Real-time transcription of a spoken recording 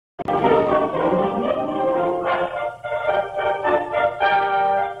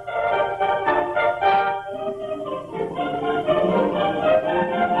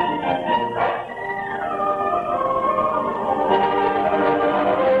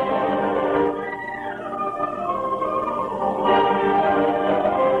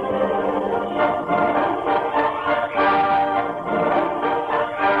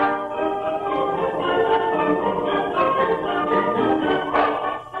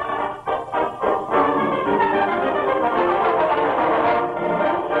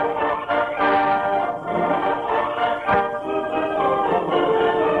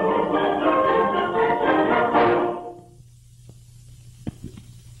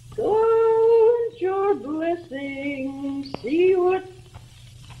dressing. See what?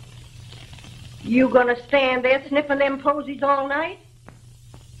 You gonna stand there sniffing them posies all night?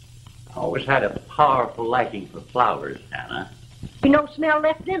 I always had a powerful liking for flowers, Hannah. You no smell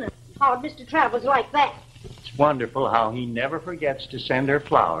left in it. How'd Mr. Travers like that? It's wonderful how he never forgets to send her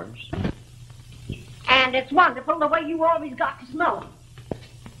flowers. And it's wonderful the way you always got to smell them.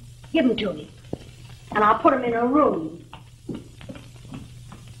 Give them to me, and I'll put them in a room.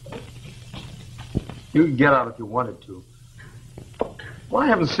 You could get out if you wanted to. Well, I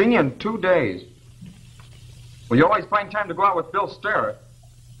haven't seen you in 2 days. Well, you always find time to go out with Bill Starrett.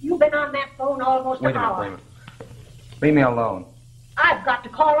 You've been on that phone almost an hour. Wait a minute. Leave me alone. I've got to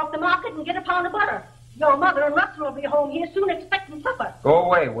call up the market and get a pound of butter. Your mother and Russell will be home here soon expecting supper. Go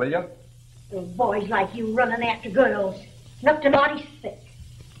away, will you? Oh, boys like you running after girls. Enough to naughty sick.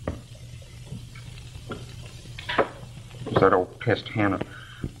 Who's that old pest, Hannah?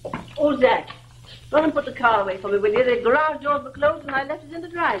 Oh, Zach, run and put the car away for me, will you? The garage doors were closed and I left it in the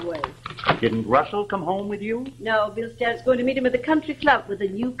driveway. Didn't Russell come home with you? No, Bill Starrett's going to meet him at the country club with a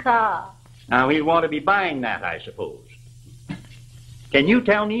new car. Now, he'll want to be buying that, I suppose. Can you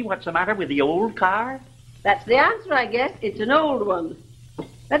tell me what's the matter with the old car? That's the answer, I guess. It's an old one.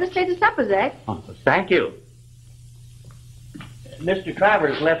 Better stay to supper, Zach. Oh, thank you. Mr.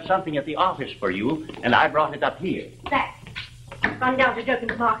 Travers left something at the office for you, and I brought it up here. Zach, run down to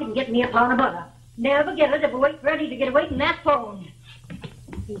Durkin's market and get me a pound of butter. Never get it if we wait for Eddie to get away from that phone.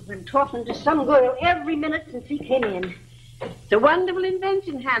 He's been talking to some girl every minute since he came in. It's a wonderful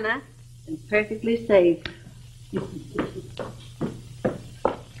invention, Hannah, and perfectly safe.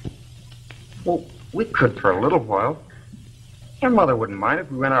 Well, we could for a little while. Your mother wouldn't mind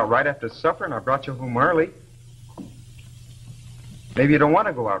if we went out right after supper and I brought you home early. Maybe you don't want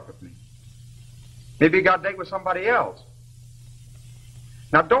to go out with me. Maybe you got a date with somebody else.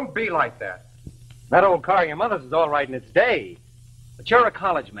 Now, don't be like that. That old car of your mother's is all right in its day. But you're a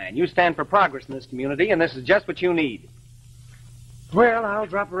college man. You stand for progress in this community, and this is just what you need. Well, I'll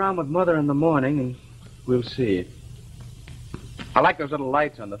drop around with Mother in the morning, and we'll see. I like those little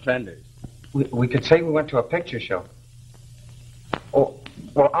lights on the fenders. We could say we went to a picture show. Oh,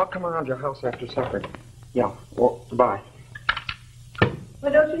 well, I'll come around your house after supper. Yeah, well, goodbye. Why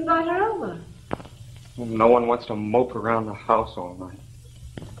don't you invite her over? Well, no one wants to mope around the house all night.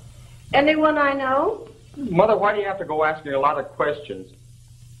 Anyone I know? Mother, why do you have to go asking a lot of questions?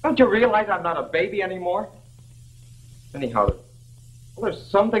 Don't you realize I'm not a baby anymore? Anyhow, well, there's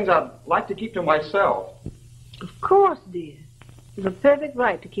some things I'd like to keep to myself. Of course, dear. You have a perfect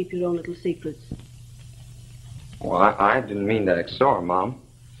right to keep your own little secrets. Well, I didn't mean to act sore, Mom.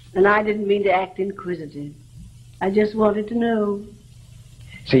 And I didn't mean to act inquisitive. I just wanted to know.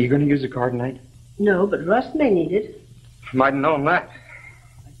 So you're going to use the car tonight? No, but Russ may need it. Might have known that.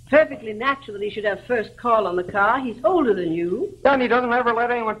 Perfectly natural that he should have first call on the car. He's older than you. Yeah, and he doesn't ever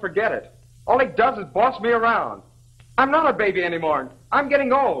let anyone forget it. All he does is boss me around. I'm not a baby anymore. I'm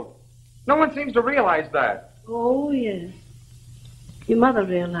getting old. No one seems to realize that. Oh, yes. Your mother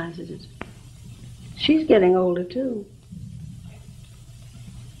realizes it. She's getting older, too.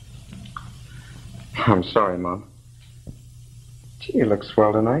 I'm sorry, Mom. Gee, you look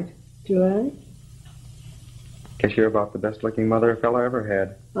swell tonight. Do I? Guess you're about the best-looking mother a fella ever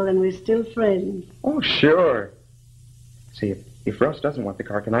had. Well, then we're still friends. Oh, sure. See, if Russ doesn't want the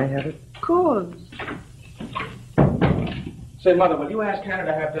car, can I have it? Of course. Say, Mother, will you ask Hannah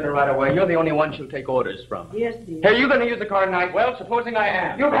to have dinner right away? You're the only one she'll take orders from. Yes, dear. Hey, you going to use the car tonight? Well, supposing I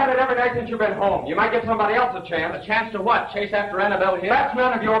am. You've had it every night since you've been home. You might give somebody else a chance. A chance to what? Chase after Annabelle here? That's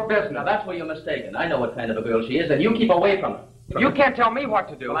none of your business. Now, that's where you're mistaken. I know what kind of a girl she is, and you keep away from her. You can't tell me what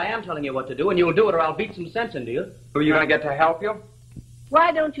to do. Well, I am telling you what to do, and you'll do it, or I'll beat some sense into you. Who are you going to get to help you?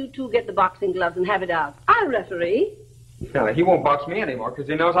 Why don't you two get the boxing gloves and have it out? I'll referee. Yeah, he won't box me anymore because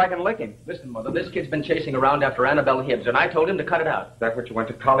he knows I can lick him. Listen, Mother, this kid's been chasing around after Annabelle Hibbs, and I told him to cut it out. Is that what you went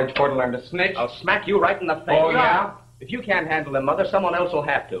to college for, to learn to snitch? I'll smack you right in the face. Oh, yeah? If you can't handle him, Mother, someone else will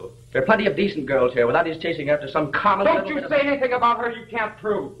have to. There are plenty of decent girls here without his chasing after some common... Don't you say anything about her you can't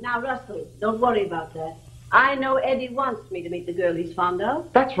prove. Now, Russell, don't worry about that. I know Eddie wants me to meet the girl he's fond of.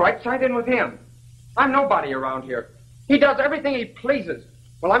 That's right. Side in with him. I'm nobody around here. He does everything he pleases.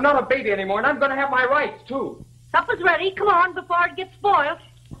 Well, I'm not a baby anymore, and I'm going to have my rights, too. Supper's ready. Come on before it gets spoiled.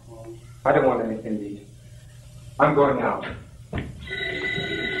 I don't want anything to eat. I'm going out.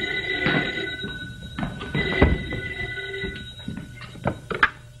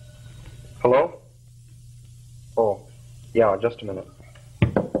 Hello? Oh, yeah, just a minute.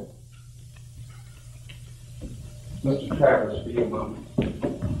 Mr. Travers, for you, Mom.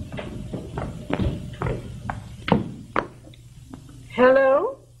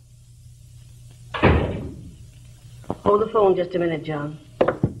 Hello? Hold the phone just a minute, John.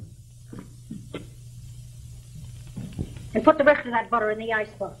 And put the rest of that butter in the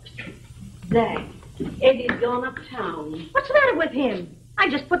icebox. Zach, Eddie's gone uptown. What's the matter with him? I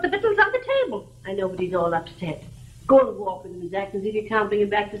just put the victuals on the table. I know, but he's all upset. Go and walk with him, Zach, and see if you can't bring him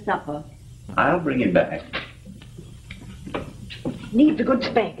back to supper. I'll bring him back. Needs a good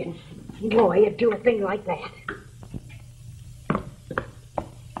spanking. Boy, you'd do a thing like that.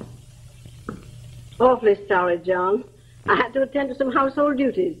 Awfully sorry, John. I had to attend to some household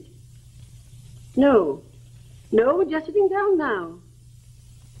duties. No, we're just sitting down now.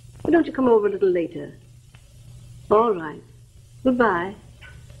 Why don't you come over a little later? All right. Goodbye.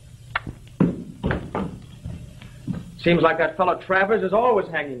 Seems like that fellow Travers is always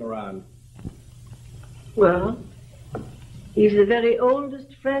hanging around. Well, he's the very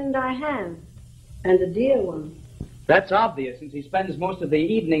oldest friend I have, and a dear one. That's obvious, since he spends most of the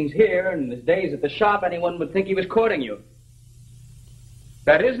evenings here and his days at the shop. Anyone would think he was courting you.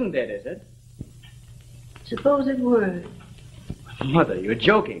 That isn't it, is it? Suppose it were. Mother, you're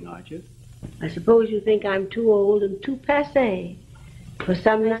joking, aren't you? I suppose you think I'm too old and too passé for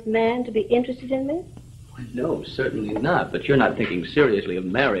some man to be interested in me? No, certainly not. But you're not thinking seriously of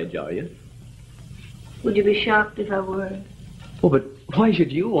marriage, are you? Would you be shocked if I were? Oh, but why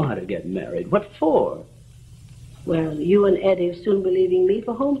should you want to get married? What for? Well, you and Eddie will soon be leaving me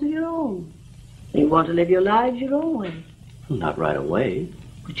for homes of your own. You want to live your lives your own way. Not right away.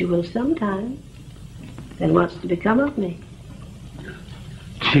 But you will sometime. Then what's to become of me?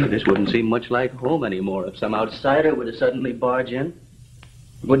 Gee, this wouldn't seem much like home anymore if some outsider were to suddenly barge in.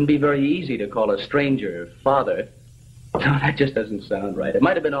 It wouldn't be very easy to call a stranger father. No, that just doesn't sound right. It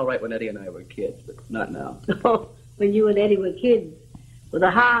might have been all right when Eddie and I were kids, but not now. Oh, when you and Eddie were kids were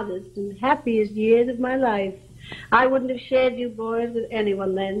the hardest and happiest years of my life. I wouldn't have shared you boys with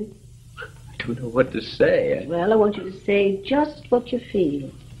anyone then. I don't know what to say. Well, I want you to say just what you feel.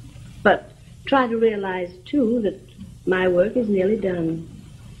 But try to realize, too, that my work is nearly done.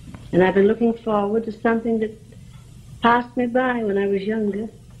 And I've been looking forward to something that passed me by when I was younger.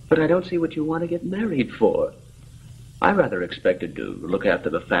 But I don't see what you want to get married for. I rather expected to look after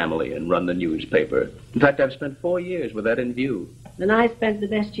the family and run the newspaper. In fact, I've spent 4 years with that in view. And I spent the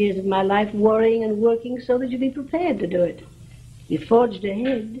best years of my life worrying and working so that you'd be prepared to do it. You forged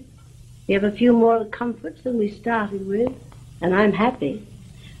ahead. You have a few more comforts than we started with, and I'm happy.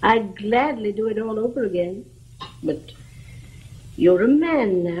 I'd gladly do it all over again. But you're a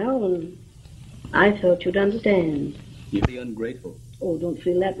man now, and I thought you'd understand. You'd be ungrateful. Oh, don't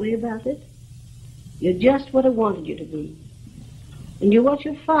feel that way about it. You're just what I wanted you to be. And you're what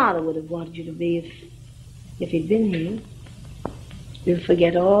your father would have wanted you to be if he'd been here. We'll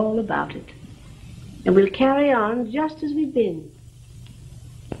forget all about it. And we'll carry on just as we've been.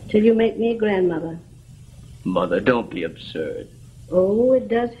 Till you make me a grandmother. Mother, don't be absurd. Oh, it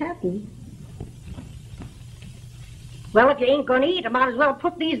does happen. Well, if you ain't going to eat, I might as well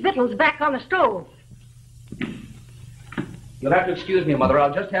put these victuals back on the stove. You'll have to excuse me, Mother.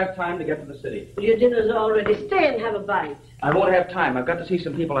 I'll just have time to get to the city. Your dinner's all ready. Stay and have a bite. I won't have time. I've got to see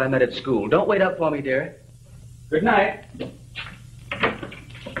some people I met at school. Don't wait up for me, dear. Good night.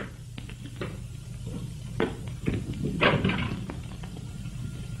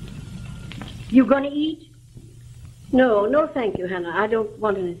 You going to eat? No, thank you, Hannah. I don't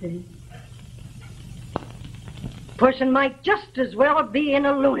want anything. Person might just as well be in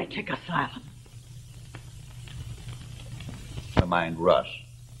a lunatic asylum. Never mind Russ.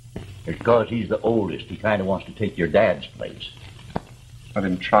 It's because he's the oldest. He kind of wants to take your dad's place. Let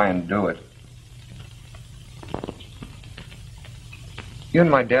him try and do it. You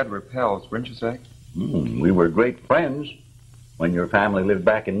and my dad were pals, weren't you, Zach? We were great friends when your family lived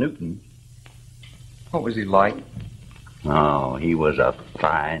back in Newton. What was he like? Oh, he was a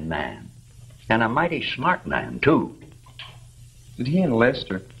fine man. And a mighty smart man, too. Did he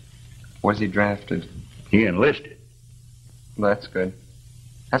enlist, or was he drafted? He enlisted. Well, that's good.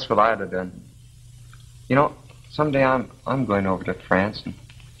 That's what I'd have done. You know, someday I'm going over to France, and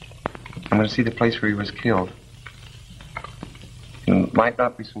I'm going to see the place where he was killed. And it might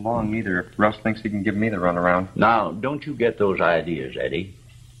not be so long, either, if Russ thinks he can give me the runaround. Now, don't you get those ideas, Eddie.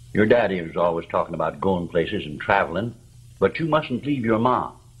 Your daddy was always talking about going places and traveling, but you mustn't leave your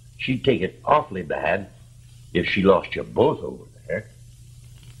ma. She'd take it awfully bad if she lost you both over there.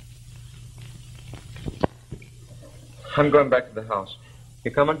 I'm going back to the house.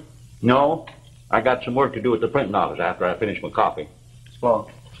 You coming? No, I got some work to do at the printing office after I finish my coffee.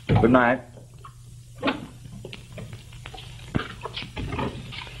 Well, Good night.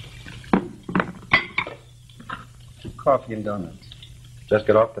 coffee and donuts. Just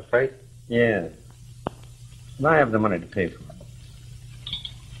get off the freight? Yeah. I have the money to pay for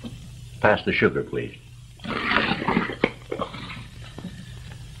it. Pass the sugar, please.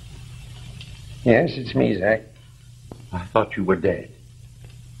 Yes, it's me, Zach. I thought you were dead.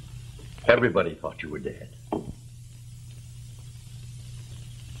 Everybody thought you were dead.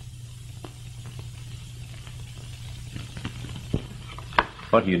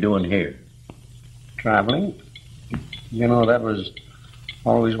 What are you doing here? Traveling. You know, that was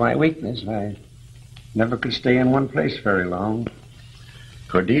always my weakness. I never could stay in one place very long.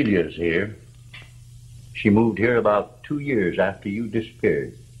 Cordelia's here. She moved here about 2 years after you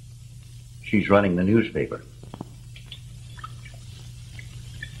disappeared. She's running the newspaper.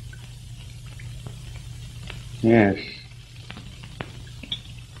 Yes.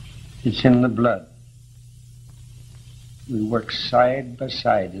 It's in the blood. We work side by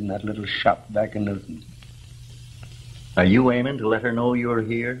side in that little shop back in Newton. Are you aiming to let her know you're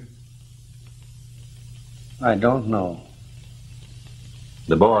here? I don't know.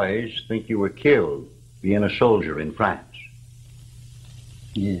 The boys think you were killed being a soldier in France.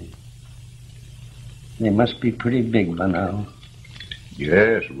 Yeah. They must be pretty big by now.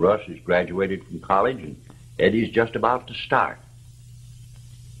 Yes, Russ has graduated from college and Eddie's just about to start.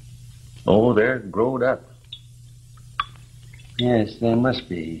 Oh, they're grown up. Yes, they must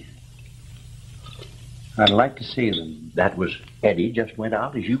be. I'd like to see them. That was Eddie, just went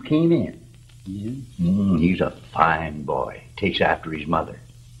out as you came in. Yeah? He's a fine boy. Takes after his mother.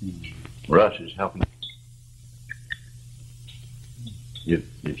 Russ is helping.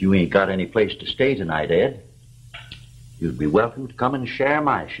 If you ain't got any place to stay tonight, Ed, you'd be welcome to come and share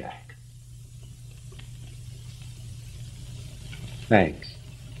my shack. Thanks.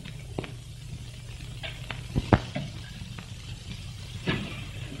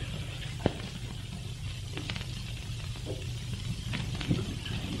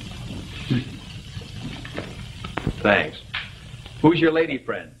 Thanks. Who's your lady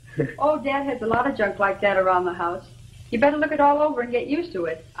friend? Oh, Dad has a lot of junk like that around the house. You better look it all over and get used to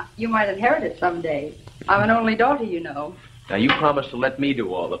it. You might inherit it someday. I'm an only daughter, you know. Now, you promised to let me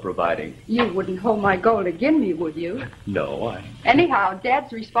do all the providing. You wouldn't hold my gold against me, would you? No, Anyhow,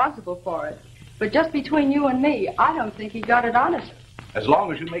 Dad's responsible for it. But just between you and me, I don't think he got it honest. As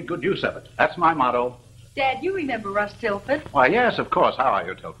long as you make good use of it. That's my motto. Dad, you remember Russ Tilford. Why, yes, of course. How are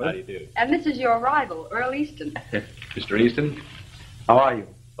you, Tilford? How do you do? And this is your rival, Earl Easton. Mr. Easton? How are you?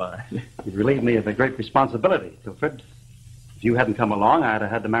 Fine. You've relieved me of a great responsibility, Tilford. If you hadn't come along, I'd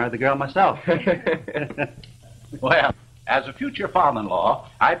have had to marry the girl myself. Well, as a future father-in-law,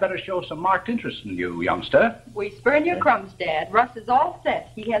 I'd better show some marked interest in you, youngster. We spurn your crumbs, Dad. Russ is all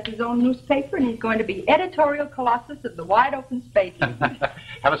set. He has his own newspaper, and he's going to be editorial colossus of the wide open spaces.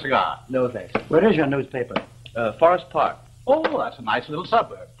 Have a cigar. No, thanks. Where is your newspaper? Forest Park. Oh, that's a nice little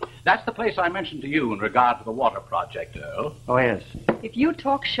suburb. That's the place I mentioned to you in regard to the water project, Earl. Oh, yes. If you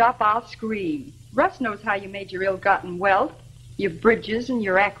talk shop, I'll scream. Russ knows how you made your ill-gotten wealth. Your bridges and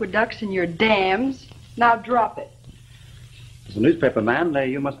your aqueducts and your dams. Now drop it. As a newspaper man,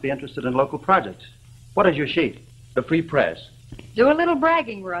 you must be interested in local projects. What is your sheet? The Free Press. Do a little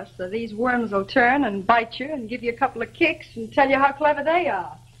bragging, Russ, so these worms will turn and bite you and give you a couple of kicks and tell you how clever they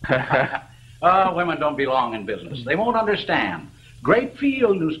are. Women don't belong in business. They won't understand. Great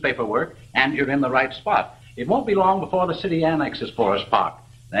field newspaper work, and you're in the right spot. It won't be long before the city annexes Forest Park.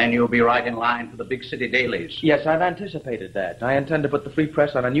 Then you'll be right in line for the big city dailies. Yes, I've anticipated that. I intend to put the Free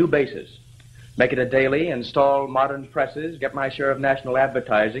Press on a new basis. Make it a daily, install modern presses, get my share of national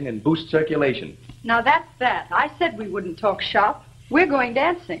advertising, and boost circulation. Now that's that. I said we wouldn't talk shop. We're going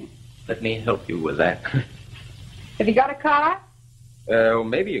dancing. Let me help you with that. Have you got a car?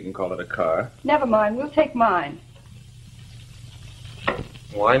 Maybe you can call it a car. Never mind. We'll take mine.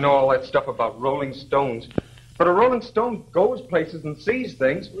 Well, I know all that stuff about Rolling Stones. But a Rolling Stone goes places and sees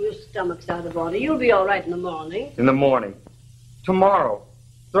things. Your stomach's out of order. You'll be all right in the morning. In the morning. Tomorrow.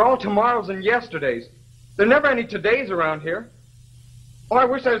 They're all tomorrows and yesterdays. There are never any todays around here. Oh, I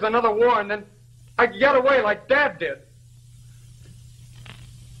wish there was another war and then I could get away like Dad did.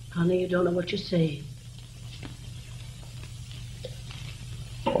 Honey, you don't know what you're saying.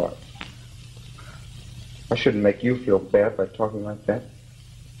 Oh, I shouldn't make you feel bad by talking like that.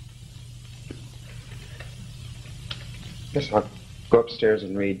 Guess I'll go upstairs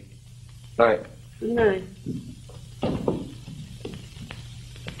and read. Night. Good night.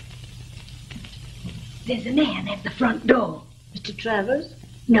 There's a man at the front door. Mr. Travers?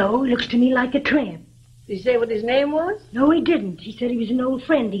 No, looks to me like a tramp. Did he say what his name was? No, he didn't. He said he was an old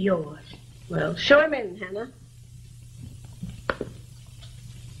friend of yours. Well, show him in, Hannah.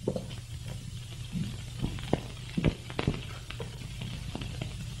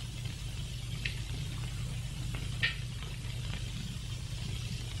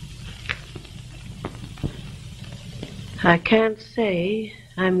 I can't say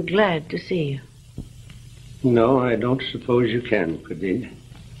I'm glad to see you. No, I don't suppose you can, Cordelia.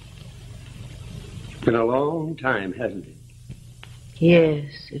 It's been a long time, hasn't it?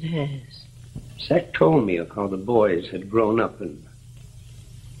 Yes, it has. Zach told me of how the boys had grown up, and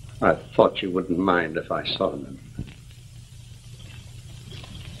I thought you wouldn't mind if I saw them.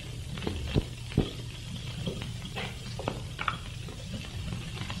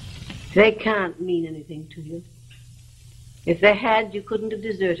 They can't mean anything to you. If they had, you couldn't have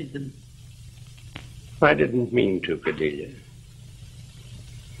deserted them. I didn't mean to, Cordelia.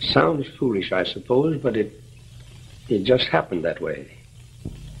 Sounds foolish, I suppose, but it just happened that way.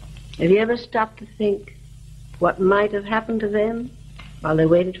 Have you ever stopped to think what might have happened to them while they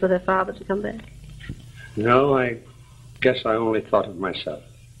waited for their father to come back? No, I guess I only thought of myself.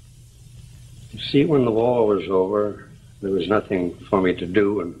 You see, when the war was over, there was nothing for me to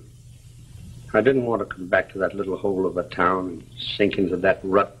do, and I didn't want to come back to that little hole of a town and sink into that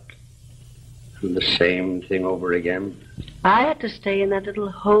rut and the same thing over again. I had to stay in that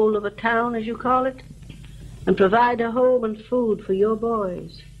little hole of a town, as you call it, and provide a home and food for your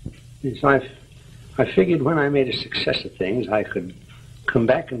boys. Yes, I figured when I made a success of things, I could come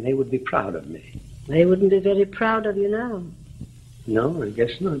back and they would be proud of me. They wouldn't be very proud of you now. No, I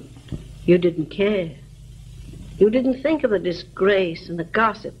guess not. You didn't care. You didn't think of the disgrace and the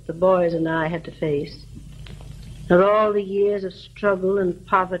gossip the boys and I had to face. Or all the years of struggle and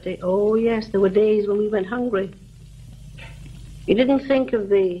poverty. Oh, yes, there were days when we went hungry. You didn't think of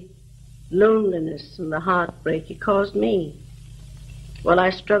the loneliness and the heartbreak you caused me while I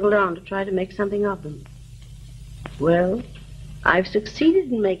struggled on to try to make something of them. Well, I've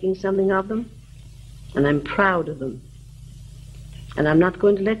succeeded in making something of them, and I'm proud of them. And I'm not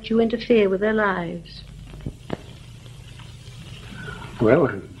going to let you interfere with their lives. Well,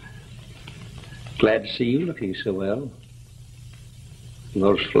 I'm glad to see you looking so well. And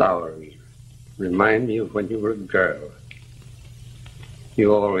those flowers remind me of when you were a girl.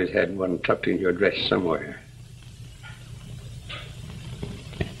 You always had one tucked in your dress somewhere.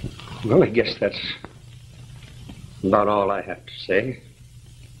 Well, I guess that's about all I have to say.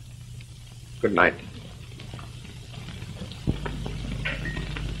 Good night.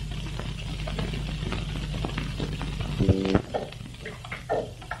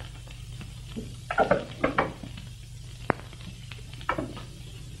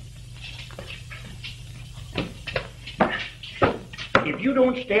 If you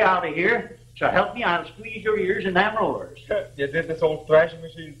don't stay out of here, so help me, I'll squeeze your ears in them rollers. You did this old thrashing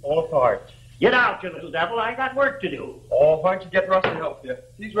machine fall apart. Get out, you little devil. I got work to do. Oh, why don't you get Russ to help you?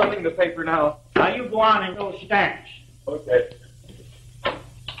 He's running the paper now. Now you go on in those stacks. Okay.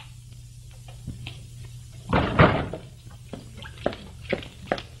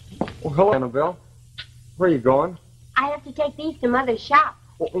 Well, hello, Annabelle. Where are you going? I have to take these to Mother's shop.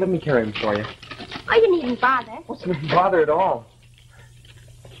 Well, let me carry them for you. Oh, you needn't bother. What's the bother at all?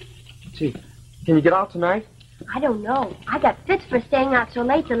 Gee, can you get out tonight? I don't know. I got fits for staying out so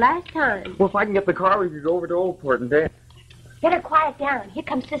late the last time. Well, if I can get the car, we could go over to Oldport and dance. Better quiet down. Here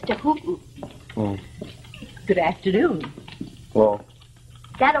comes Sister Hooten. Oh. Good afternoon. Well,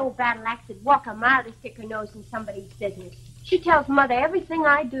 That old battle axe would walk a mile to stick her nose in somebody's business. She tells Mother everything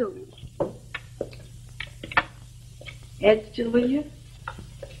I do. Ed still with you?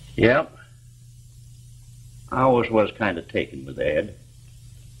 Yep. I always was kind of taken with Ed.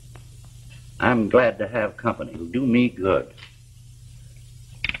 I'm glad to have company who'll do me good.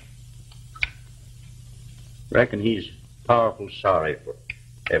 Reckon he's powerful sorry for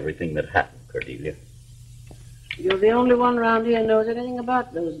everything that happened, Cordelia. You're the only one around here who knows anything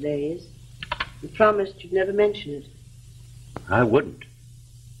about those days. You promised you'd never mention it. I wouldn't.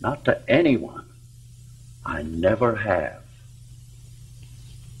 Not to anyone. I never have.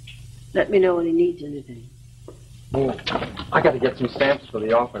 Let me know when he needs anything. oh, I got to get some stamps for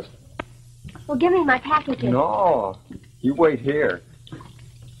the office. Well, give me my packages. No, you wait here.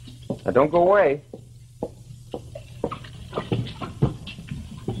 Now, don't go away.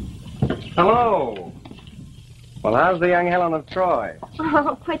 Hello. Well, how's the young Helen of Troy?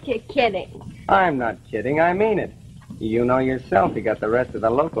 Oh, quit your kidding. I'm not kidding. I mean it. You know yourself you got the rest of the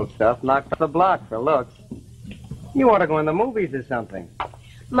local stuff knocked off the block for looks. You ought to go in the movies or something.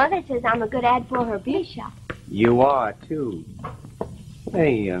 Mother says I'm a good ad for her beer shop. You are, too.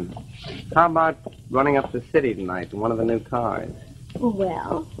 Hey, how about running up the city tonight in one of the new cars?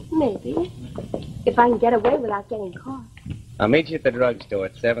 Well, maybe. If I can get away without getting caught. I'll meet you at the drugstore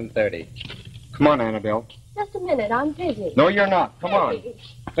at 7:30. Come on, Annabelle. Just a minute, I'm busy. No, you're not. Come on.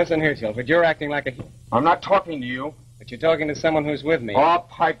 Listen here, Silver. You're acting like a... I'm not talking to you. But you're talking to someone who's with me. Oh,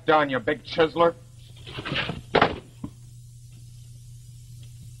 pipe down, you big chiseler.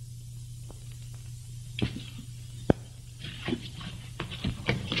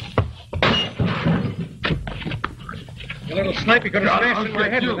 You little snipe, you're going to smash in my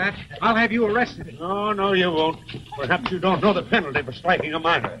head with that. I'll have you arrested. Oh, no, you won't. Perhaps you don't know the penalty for striking a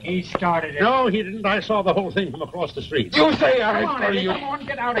minor. He started it. No, he didn't. I saw the whole thing from across the street. You say I Come on, started Eddie, you. come on,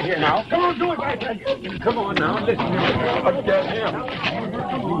 get out of here now. Come on, do it, I tell you. Come on now, listen.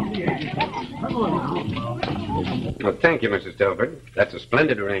 Well, thank you, Mrs. Telford. That's a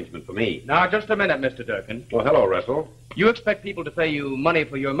splendid arrangement for me. Now, just a minute, Mr. Durkin. Well, hello, Russell. You expect people to pay you money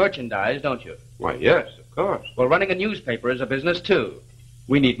for your merchandise, don't you? Why, yes, of course. Well, running a newspaper is a business, too.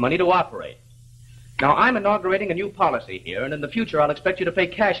 We need money to operate. Now, I'm inaugurating a new policy here, and in the future, I'll expect you to pay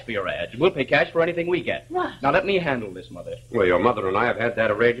cash for your ads. We'll pay cash for anything we get. What? Now, let me handle this, Mother. Well, your mother and I have had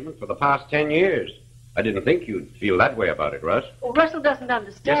that arrangement for the past 10 years. I didn't think you'd feel that way about it, Russ. Well, Russell doesn't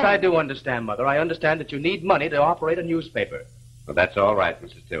understand. Yes, I do understand, Mother. I understand that you need money to operate a newspaper. Well, that's all right,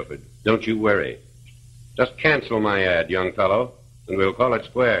 Mrs. Tilford. Don't you worry. Just cancel my ad, young fellow, and we'll call it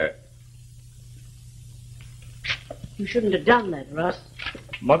square. You shouldn't have done that, Russ.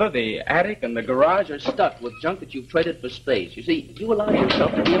 Mother, the attic and the garage are stuck with junk that you've traded for space. You see, you allow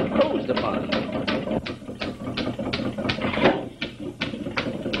yourself to be imposed upon.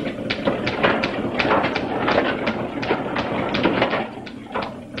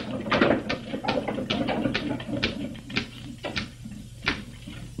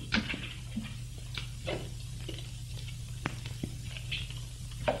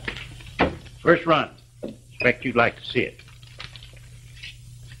 First run. Expect you'd like to see it.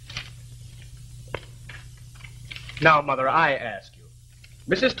 Now, Mother, I ask you.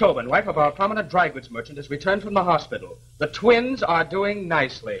 Mrs. Tobin, wife of our prominent dry goods merchant, has returned from the hospital. The twins are doing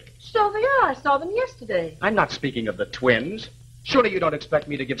nicely. So they are. I saw them yesterday. I'm not speaking of the twins. Surely you don't expect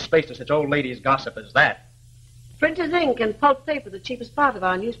me to give space to such old ladies' gossip as that. Printer's ink and pulp paper, the cheapest part of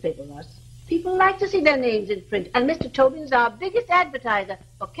our newspaper, Russ. People like to see their names in print, and Mr. Tobin's our biggest advertiser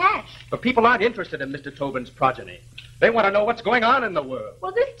for cash. But people aren't interested in Mr. Tobin's progeny. They want to know what's going on in the world.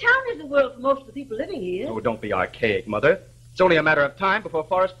 Well, this town is the world for most of the people living here. Oh, don't be archaic, Mother. It's only a matter of time before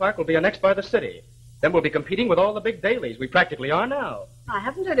Forest Park will be annexed by the city. Then we'll be competing with all the big dailies. We practically are now. I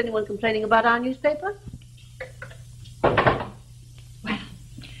haven't heard anyone complaining about our newspaper. I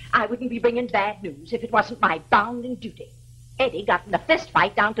wouldn't be bringing bad news if it wasn't my bounden duty. Eddie got in a fist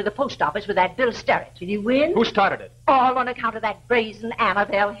fight down to the post office with that Bill Sterrett. Did he win? Who started it? All on account of that brazen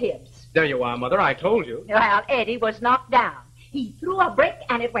Annabelle Hibbs. There you are, Mother. I told you. Well, Eddie was knocked down. He threw a brick,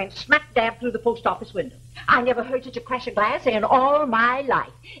 and it went smack dab through the post office window. I never heard such a crash of glass in all my life.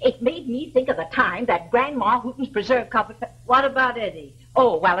 It made me think of the time that Grandma Hooten's preserve cupboard... What about Eddie?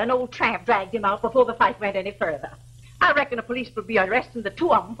 Oh, well, an old tramp dragged him out before the fight went any further. I reckon the police will be arresting the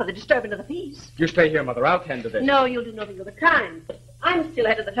two of them for the disturbing of the peace. You stay here, Mother. I'll tend to this. No, you'll do nothing of the kind. I'm still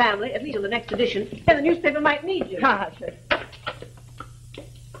head of the family, at least in the next edition, and the newspaper might need you. Ah, sure.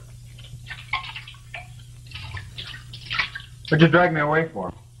 What'd you drag me away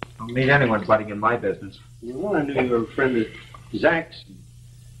for? I don't need anyone butting in my business. Well, I knew you were a friend of Zach's.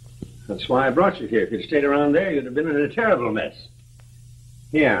 That's why I brought you here. If you'd stayed around there, you'd have been in a terrible mess.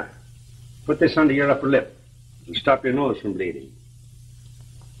 Here, put this under your upper lip. It'll stop your nose from bleeding.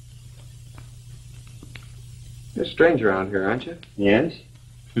 You're a stranger around here, aren't you? Yes?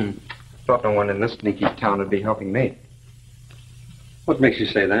 Thought no one in this sneaky town would be helping me. What makes you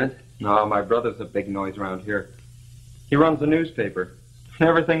say that? No, my brother's a big noise around here. He runs the newspaper and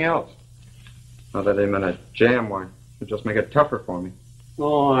everything else. Now that I'm in a jam, why, it'd just make it tougher for me.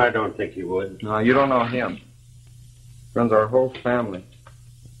 Oh, I don't think you would. No, you don't know him. Runs our whole family.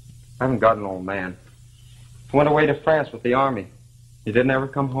 I haven't got an old man. He went away to France with the army. He didn't ever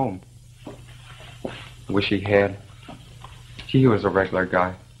come home. I wish he had. He was a regular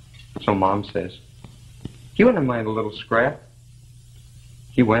guy. So Mom says. He wouldn't mind a little scrap.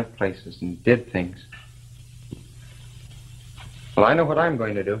 He went places and did things. Well, I know what I'm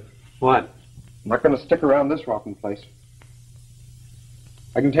going to do. What? I'm not going to stick around this rotten place.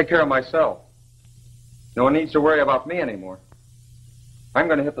 I can take care of myself. No one needs to worry about me anymore. I'm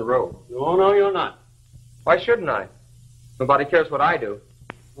going to hit the road. No, you're not. Why shouldn't I? Nobody cares what I do.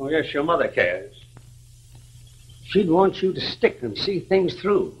 Oh, yes, your mother cares. She'd want you to stick and see things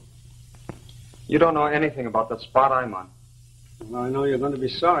through. You don't know anything about the spot I'm on. Well, I know you're going to be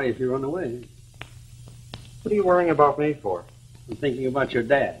sorry if you run away. What are you worrying about me for? I'm thinking about your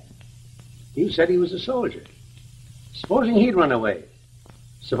dad. You said he was a soldier. Supposing he'd run away.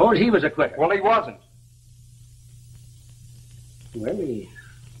 Suppose he was a quitter. Well, he wasn't. Well, he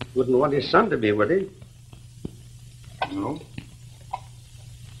wouldn't want his son to be, would he? No.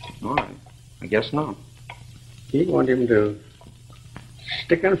 No, I guess not. He'd want him to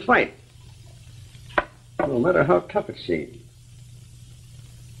stick and fight. No matter how tough it seemed.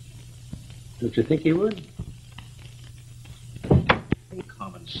 Don't you think he would?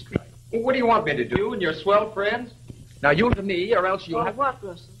 common strife. Well, what do you want me to do? You and your swell friends? Now, you'll to me, or else you'll Or have... what,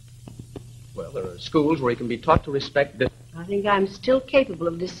 Russell? Well, there are schools where he can be taught to respect this. I think I'm still capable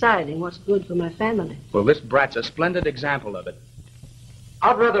of deciding what's good for my family. Well, this brat's a splendid example of it.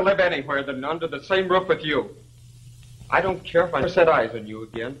 I'd rather live anywhere than under the same roof with you. I don't care if I set eyes on you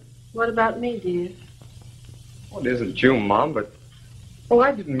again. What about me, dear? Well, it isn't you, Mom, but... Well,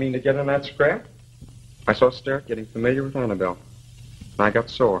 I didn't mean to get in that scrap. I saw Sterk getting familiar with Annabelle. And I got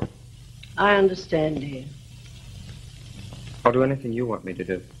sore. I understand, dear. I'll do anything you want me to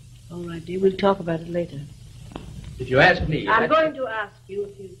do. All right, dear. We'll talk about it later. If you ask me... I'm going to ask you a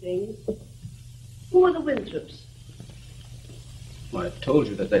few things. Who are the Winthrops? Well, I've told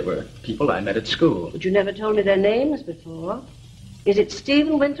you that they were people I met at school. But you never told me their names before. Is it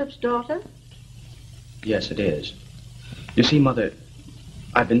Stephen Winthrop's daughter? Yes, it is. You see, Mother,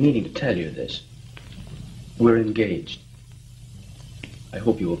 I've been meaning to tell you this. We're engaged. I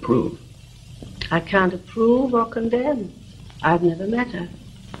hope you approve. I can't approve or condemn. I've never met her.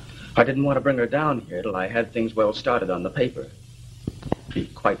 I didn't want to bring her down here till I had things well started on the paper. To be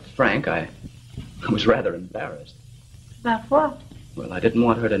quite frank, I was rather embarrassed. About what? Well, I didn't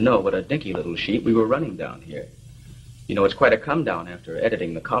want her to know what a dinky little sheet we were running down here. You know, it's quite a come-down after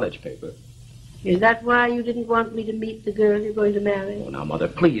editing the college paper. Is that why you didn't want me to meet the girl you're going to marry? Oh, now, Mother,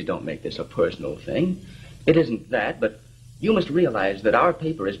 please don't make this a personal thing. It isn't that, but you must realize that our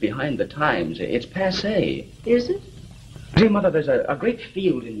paper is behind the times. It's passé. Is it? See, Mother, there's a great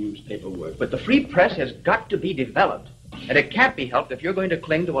field in newspaper work, but the free press has got to be developed. And it can't be helped if you're going to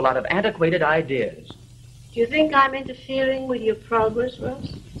cling to a lot of antiquated ideas. Do you think I'm interfering with your progress,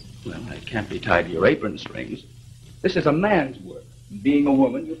 Russ? Well, it can't be tied to your apron strings. This is a man's work. Being a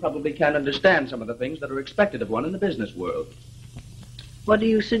woman, you probably can't understand some of the things that are expected of one in the business world. What do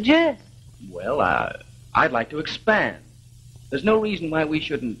you suggest? Well, I'd like to expand. There's no reason why we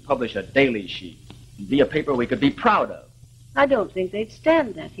shouldn't publish a daily sheet and be a paper we could be proud of. I don't think they'd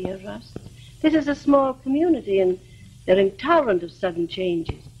stand that here, Russ. This is a small community, and they're intolerant of sudden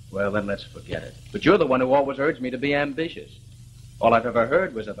changes. Well, then let's forget it. But you're the one who always urged me to be ambitious. All I've ever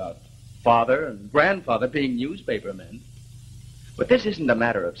heard was about father and grandfather being newspaper men. But this isn't a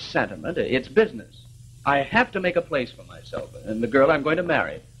matter of sentiment. It's business. I have to make a place for myself and the girl I'm going to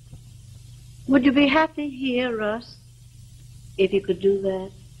marry. Would you be happy here, Russ, if you could do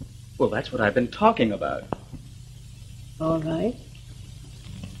that? Well, that's what I've been talking about. All right.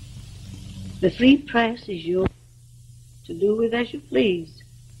 The free press is yours to do with as you please.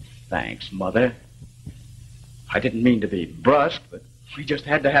 Thanks, Mother. I didn't mean to be brusque, but we just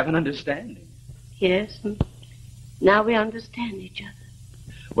had to have an understanding. Yes, and now we understand each other.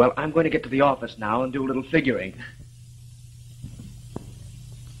 Well, I'm going to get to the office now and do a little figuring.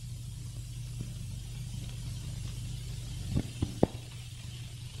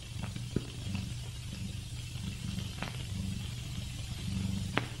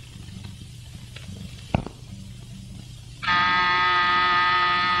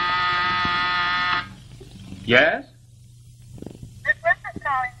 Yes? This is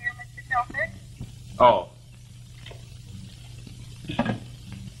calling you, Mr. Tilford. Oh.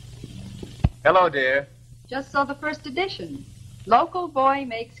 Hello, dear. Just saw the first edition. Local boy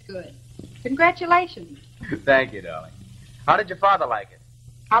makes good. Congratulations. Thank you, darling. How did your father like it?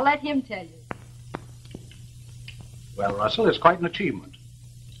 I'll let him tell you. Well, Russell, it's quite an achievement.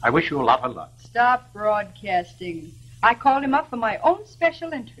 I wish you a lot of luck. Stop broadcasting. I called him up for my own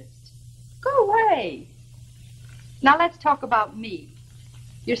special interest. Go away. Now let's talk about me.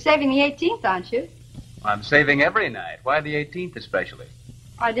 You're saving the 18th, aren't you? I'm saving every night. Why the 18th especially?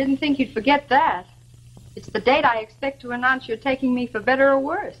 I didn't think you'd forget that. It's the date I expect to announce you're taking me for better or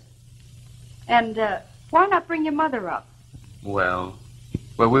worse. And why not bring your mother up? Well,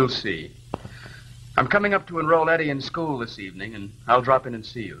 we'll see. I'm coming up to enroll Eddie in school this evening, and I'll drop in and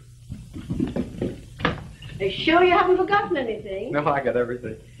see you. Are you sure you haven't forgotten anything? No, I got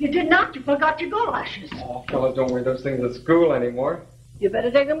everything. You did not. You forgot your goloshes. Oh, fellas don't wear those things at school anymore. You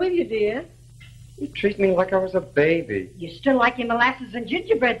better take them with you, dear. You treat me like I was a baby. You still like your molasses and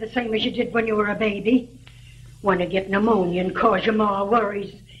gingerbread the same as you did when you were a baby. Want to get pneumonia and cause your ma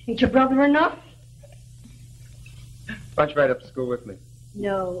worries. Ain't your brother enough? Bunch right up to school with me.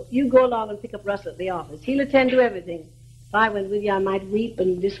 No, you go along and pick up Russ at the office. He'll attend to everything. If I went with you, I might weep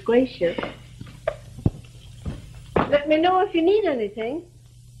and disgrace you. Let me know if you need anything.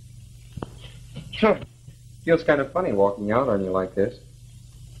 Sure. Feels kind of funny walking out on you like this.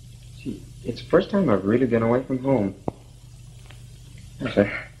 Gee, it's the first time I've really been away from home. I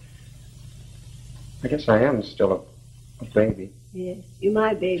guess I am still a baby. Yes, you're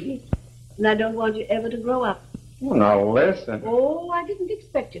my baby. And I don't want you ever to grow up. Oh, now listen. Oh, I didn't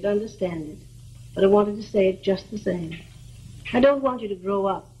expect you to understand it. But I wanted to say it just the same. I don't want you to grow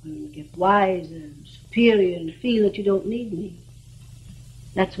up and get wiser and superior and feel that you don't need me.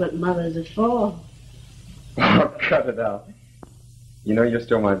 That's what mothers are for. Oh, cut it out. You know you're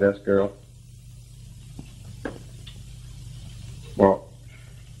still my best girl. Well,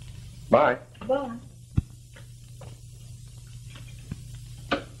 bye. Bye.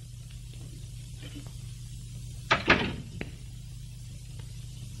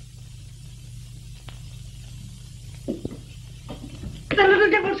 The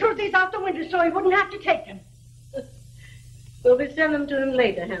little devil threw these out the window so he wouldn't have to take them. We'll be sending them to him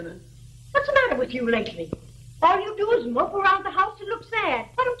later, Hannah. What's the matter with you lately? All you do is mope around the house and look sad.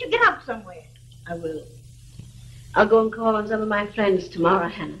 Why don't you get out somewhere? I will. I'll go and call on some of my friends tomorrow,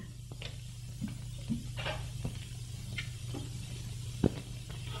 Hannah.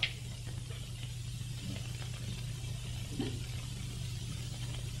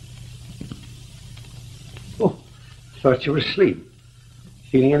 Thought you were asleep.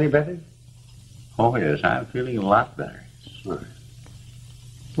 Feeling any better? Oh, yes, I'm feeling a lot better. Sorry.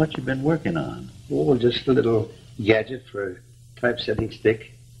 What you been working on? Oh, just a little gadget for a typesetting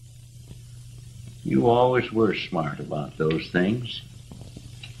stick. You always were smart about those things.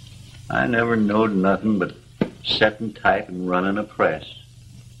 I never knowed nothing but setting type and running a press.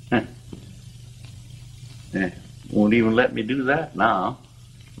 Won't even let me do that now.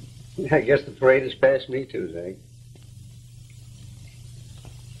 I guess the parade has passed me too, Zach.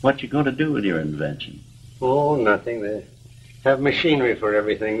 What you going to do with your invention? Oh, nothing. They have machinery for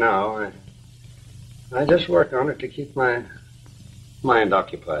everything now. I just work on it to keep my mind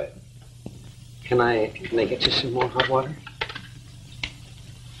occupied. Can I get you some more hot water?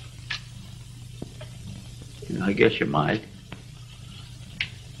 I guess you might.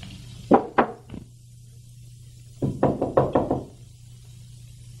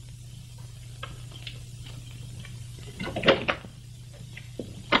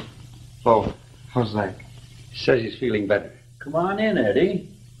 Oh, how's that? He says he's feeling better. Come on in, Eddie.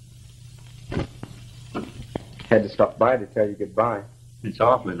 Had to stop by to tell you goodbye. It's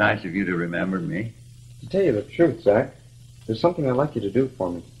awfully nice of you to remember me. To tell you the truth, Zach, there's something I'd like you to do for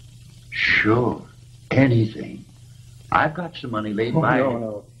me. Sure. Anything. I've got some money laid by.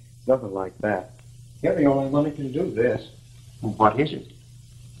 No. Nothing like that. You're the only one who can do this. Well, what is it?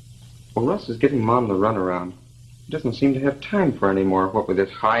 Well, Russ is giving Mom the runaround. He doesn't seem to have time for any more, what with his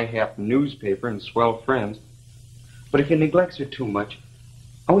high-hat newspaper and swell friends. But if he neglects her too much,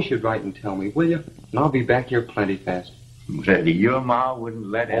 I wish you'd write and tell me, will you? And I'll be back here plenty fast. Eddie, your ma wouldn't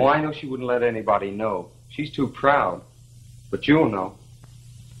let Oh, I know she wouldn't let anybody know. She's too proud. But you'll know.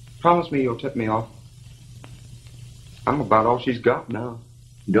 Promise me you'll tip me off. I'm about all she's got now.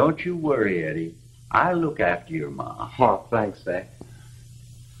 Don't you worry, Eddie. I'll look after your ma. Oh, thanks, Zach.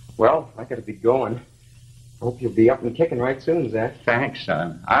 Well, I gotta be going. Hope you'll be up and kicking right soon, Zach. Thanks,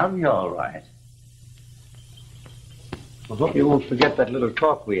 son. I'll be all right. I hope you won't forget that little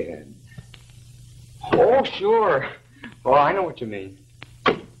talk we had. Oh, sure. Oh, I know what you mean.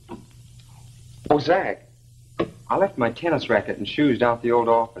 Oh, Zach, I left my tennis racket and shoes down at the old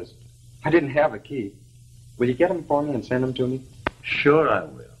office. I didn't have a key. Will you get them for me and send them to me? Sure I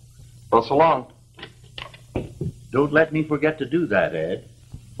will. Well, so long. Don't let me forget to do that, Ed.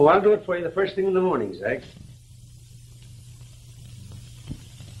 Oh, I'll do it for you the first thing in the morning, Zach.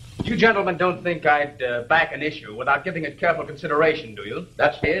 You gentlemen don't think I'd back an issue without giving it careful consideration, do you?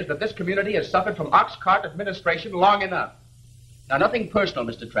 That is, that this community has suffered from ox cart administration long enough. Now, nothing personal,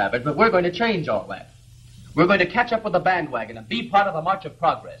 Mr. Travers, but we're going to change all that. We're going to catch up with the bandwagon and be part of the march of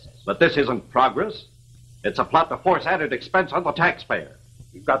progress. But this isn't progress. It's a plot to force added expense on the taxpayer.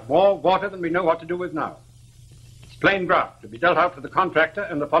 We've got more water than we know what to do with now. It's plain graft to be dealt out to the contractor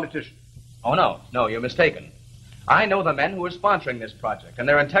and the politician. Oh, no, you're mistaken. I know the men who are sponsoring this project, and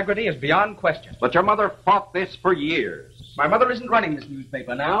their integrity is beyond question. But your mother fought this for years. My mother isn't running this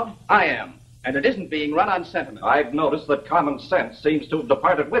newspaper now. I am. And it isn't being run on sentiment. I've noticed that common sense seems to have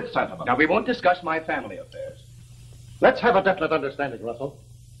departed with sentiment. Now, we won't discuss my family affairs. Let's have a definite understanding, Russell.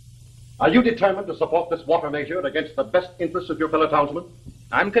 Are you determined to support this water measure against the best interests of your fellow townsmen?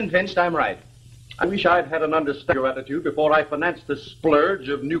 I'm convinced I'm right. I wish I'd had an understanding of your attitude before I financed this splurge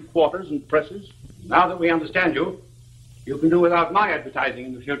of new quarters and presses. Now that we understand you, you can do without my advertising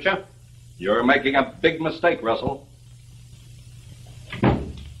in the future. You're making a big mistake, Russell.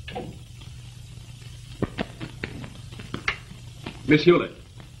 Miss Hewlett,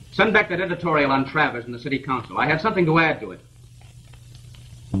 send back that editorial on Travers and the city council. I have something to add to it.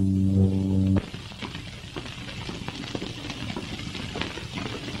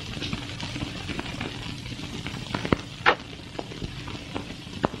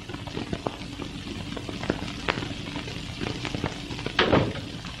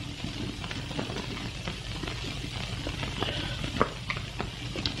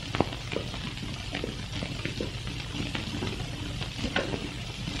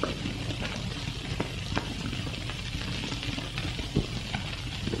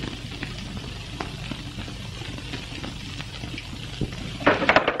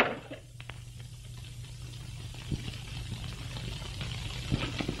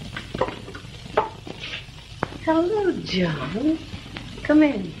 Hello, John. Come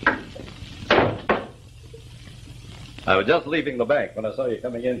in. I was just leaving the bank when I saw you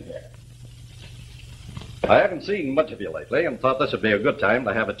coming in here. I haven't seen much of you lately and thought this would be a good time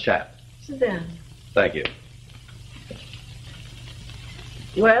to have a chat. Sit down. Thank you.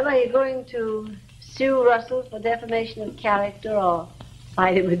 Well, are you going to sue Russell for defamation of character or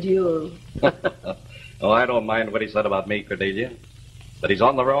fight him a duel? Oh, I don't mind what he said about me, Cordelia, but he's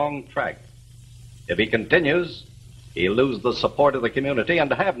on the wrong track. If he continues, he'll lose the support of the community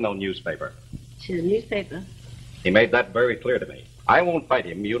and have no newspaper. She's a newspaper. He made that very clear to me. I won't fight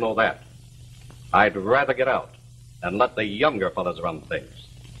him, you know that. I'd rather get out and let the younger fellas run things.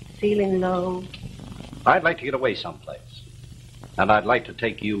 Feeling low? I'd like to get away someplace, and I'd like to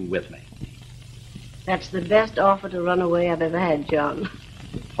take you with me. That's the best offer to run away I've ever had, John.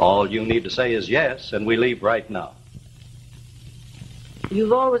 All you need to say is yes, and we leave right now.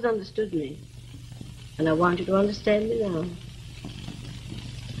 You've always understood me, and I want you to understand me now.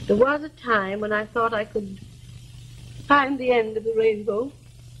 There was a time when I thought I could find the end of the rainbow,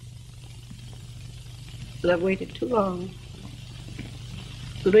 but I've waited too long.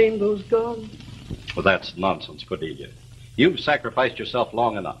 The rainbow's gone. Well, that's nonsense, Cordelia. You've sacrificed yourself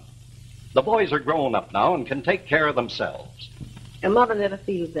long enough. The boys are grown up now and can take care of themselves. Your mother never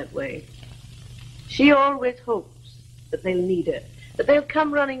feels that way. She always hopes that they'll need her, that they'll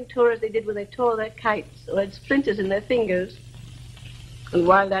come running to her as they did when they tore their kites or had splinters in their fingers. And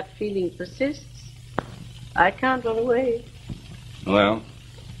while that feeling persists, I can't run away. Well,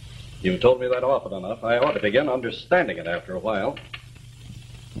 you've told me that often enough. I ought to begin understanding it after a while.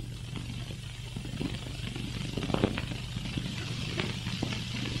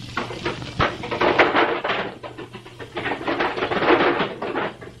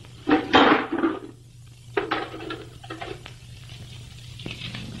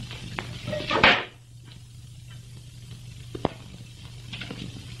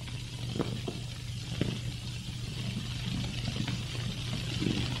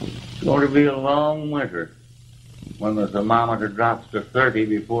 It's going to be a long winter when the thermometer drops to 30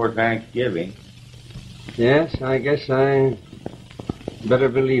 before Thanksgiving. Yes, I guess I better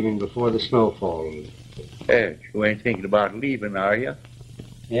be leaving before the snow falls. Ed, you ain't thinking about leaving, are you?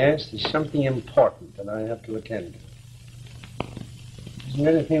 Yes, there's something important that I have to attend to. Isn't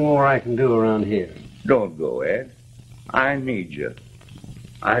there anything more I can do around here? Don't go, Ed. I need you.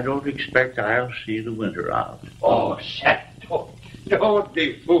 I don't expect I'll see the winter out. Oh, Shep, don't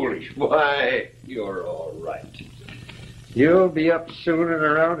be foolish. Why, you're all right. You'll be up soon and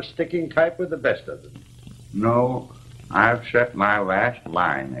around a sticking type with the best of them. No, I've set my last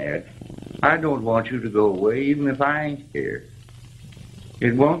line, Ed. I don't want you to go away even if I ain't here.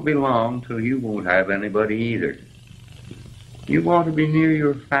 It won't be long till you won't have anybody either. You want to be near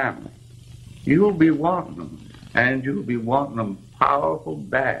your family. You'll be wanting them, and you'll be wanting them powerful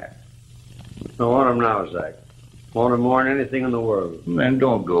bad. I want them now, Zach. Want them more than anything in the world. Then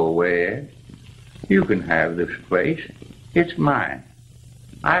don't go away, Ed. You can have this place. It's mine.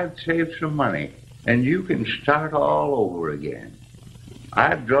 I've saved some money, and you can start all over again.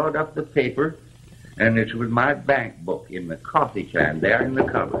 I've drawed up the paper, and it's with my bank book in the coffee can there in the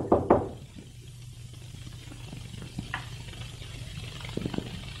cupboard.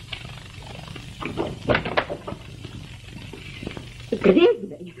 Good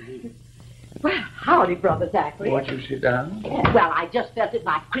evening. Well, howdy, Brother Zachary. Won't you sit down? Well, I just felt it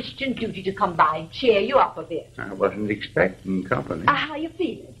my Christian duty to come by and cheer you up a bit. I wasn't expecting company. How you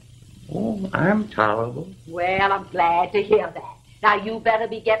feeling? Oh, I'm tolerable. Well, I'm glad to hear that. Now, you better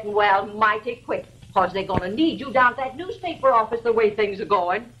be getting well mighty quick, because they're going to need you down at that newspaper office the way things are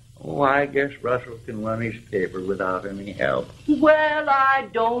going. Oh, I guess Russell can run his paper without any help. Well, I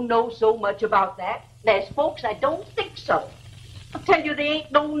don't know so much about that. There's folks that don't think so. I tell you, there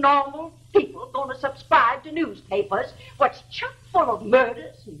ain't no normal people going to subscribe to newspapers what's chock full of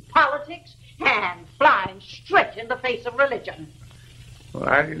murders and politics and flying straight in the face of religion. Well,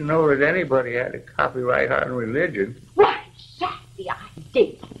 I didn't know that anybody had a copyright on religion. Why, exactly, I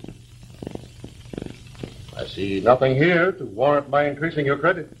did. I see nothing here to warrant my increasing your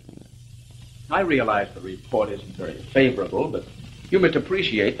credit. I realize the report isn't very favorable, but you must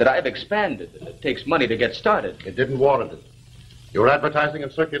appreciate that I've expanded, and it takes money to get started. It didn't warrant it. Your advertising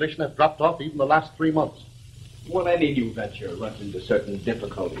and circulation have dropped off even the last 3 months. Well, any new venture runs into certain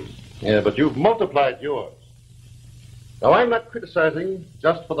difficulties. Yeah, but you've multiplied yours. Now, I'm not criticizing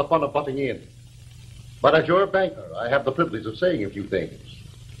just for the fun of butting in. But as your banker, I have the privilege of saying a few things.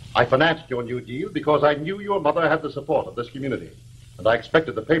 I financed your new deal because I knew your mother had the support of this community. And I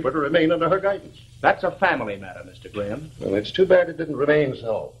expected the paper to remain under her guidance. That's a family matter, Mr. Graham. Well, it's too bad it didn't remain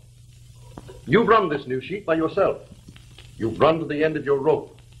so. You've run this new sheet by yourself. You've run to the end of your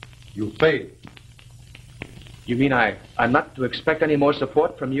rope. You've failed. You mean I'm not to expect any more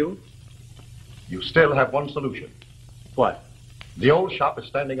support from you? You still have one solution. What? The old shop is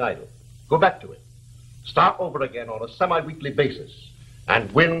standing idle. Go back to it. Start over again on a semi-weekly basis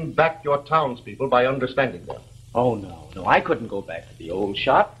and win back your townspeople by understanding them. Oh, no. I couldn't go back to the old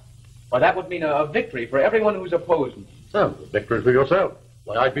shop. Why, that would mean a victory for everyone who's opposed me. Well, a victory for yourself.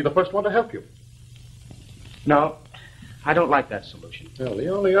 Why, I'd be the first one to help you. No, I don't like that solution. Well, the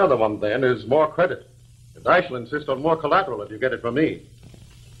only other one, then, is more credit. And I shall insist on more collateral if you get it from me.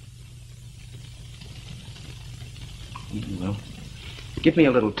 Well, give me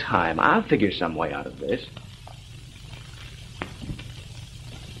a little time. I'll figure some way out of this.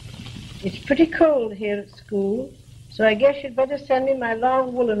 It's pretty cold here at school, so I guess you'd better send me my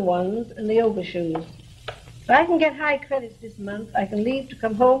long woolen ones and the overshoes. If I can get high credits this month, I can leave to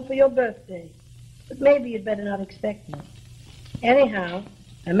come home for your birthday. But maybe you'd better not expect me. Anyhow,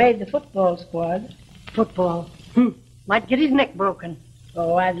 I made the football squad. Football? Might get his neck broken.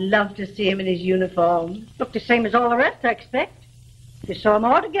 Oh, I'd love to see him in his uniform. Look the same as all the rest, I expect. If you saw them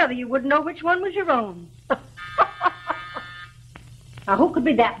all together, you wouldn't know which one was your own. Now, who could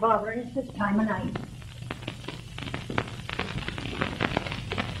be that bothering us this time of night?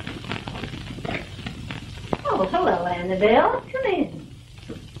 Oh, hello, Annabelle. Come in.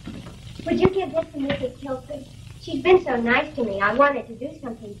 Would you give this to Mrs. Tilford? She's been so nice to me. I wanted to do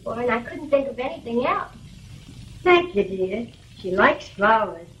something for her, and I couldn't think of anything else. Thank you, dear. She likes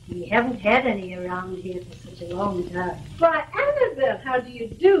flowers. We haven't had any around here for such a long time. Why, Annabelle, how do you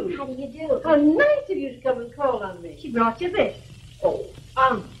do? How do you do? How nice of you to come and call on me. She brought you this. Oh,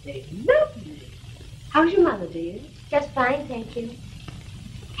 Auntie, lovely. How's your mother, dear? Just fine, thank you.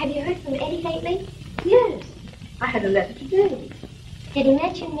 Have you heard from Eddie lately? Yes. I had a letter today. Did he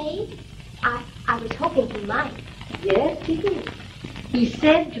mention me? I was hoping he might. Yes, he did. He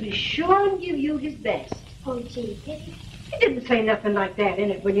said to be sure and give you his best. Oh, gee, did he? He didn't say nothing like that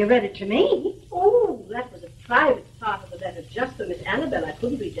in it when you read it to me. Oh, that was a private part of the letter just for Miss Annabelle. I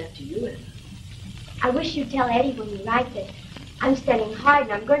couldn't read that to you, Anna. I wish you'd tell Eddie when you write that I'm studying hard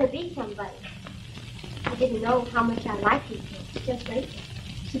and I'm going to be somebody. I didn't know how much I liked him just lately.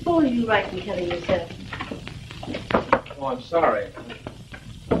 Suppose you write me telling yourself. Oh, I'm sorry.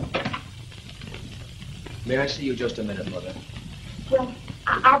 May I see you just a minute, Mother? Well,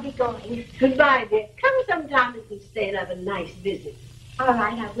 I'll be going. Goodbye, dear. Come sometime and we can stay and have a nice visit. All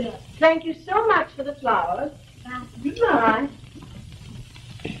right, I will. Thank you so much for the flowers. Bye. Goodbye.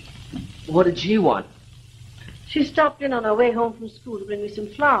 What did she want? She stopped in on her way home from school to bring me some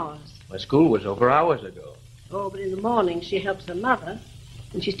flowers. My school was over hours ago. Oh, but in the morning she helps her mother,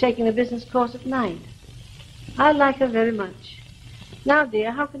 and she's taking a business course at night. I like her very much. Now,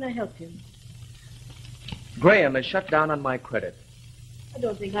 dear, how can I help you? Graham has shut down on my credit. I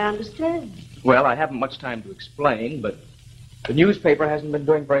don't think I understand. Well, I haven't much time to explain, but the newspaper hasn't been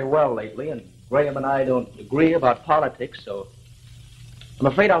doing very well lately, and Graham and I don't agree about politics, so I'm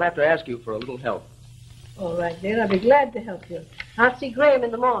afraid I'll have to ask you for a little help. All right, dear, I'll be glad to help you. I'll see Graham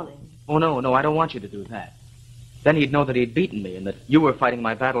in the morning. Oh, no, I don't want you to do that. Then he'd know that he'd beaten me and that you were fighting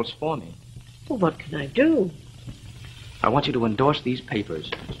my battles for me. Well, what can I do? I want you to endorse these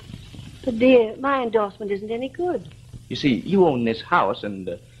papers. But, dear, my endorsement isn't any good. You see, you own this house,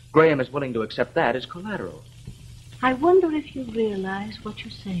 and Graham is willing to accept that as collateral. I wonder if you realize what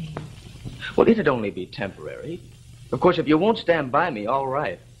you're saying. Well, it'd only be temporary. Of course, if you won't stand by me, all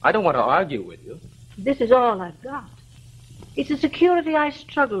right. I don't want to argue with you. This is all I've got. It's a security I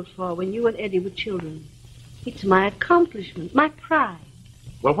struggled for when you and Eddie were children. It's my accomplishment, my pride.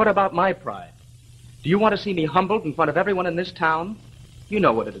 Well, what about my pride? Do you want to see me humbled in front of everyone in this town? You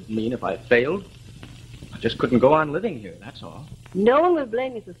know what it'd mean if I failed. I just couldn't go on living here, that's all. No one will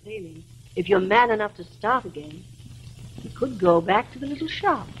blame you for failing. If you're man enough to start again, you could go back to the little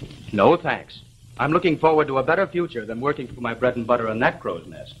shop. No, thanks. I'm looking forward to a better future than working for my bread and butter in that crow's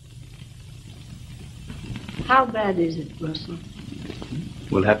nest. How bad is it, Russell?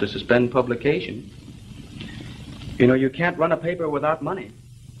 We'll have to suspend publication. You know, you can't run a paper without money.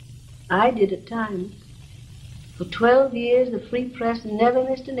 I did at times. For 12 years, the Free Press never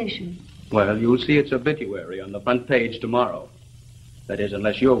missed an issue. Well, you'll see its obituary on the front page tomorrow. That is,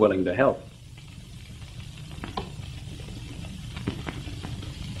 unless you're willing to help.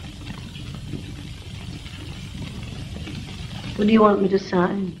 What do you want me to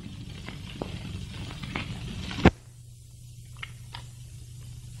sign?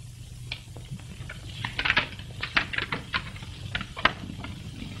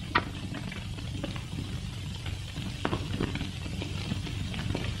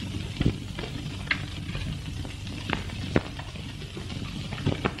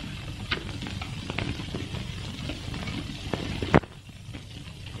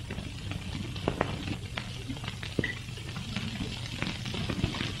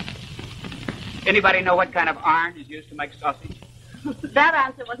 Anybody know what kind of iron is used to make sausage? That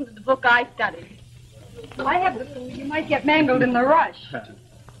answer wasn't in the book I studied. I have the food. You might get mangled in the rush.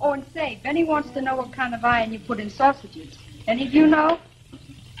 Oh, and say, Benny wants to know what kind of iron you put in sausages. Any of you know?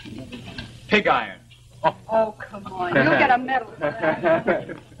 Pig iron. Oh, come on. You'll get a medal for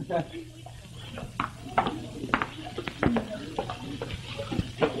that.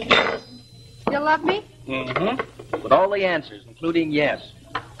 You love me? Mm-hmm. With all the answers, including yes.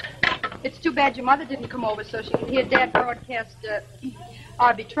 It's too bad your mother didn't come over so she could hear Dad broadcast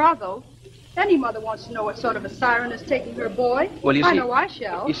our betrothal. Any mother wants to know what sort of a siren is taking her boy. Well, you I see, know I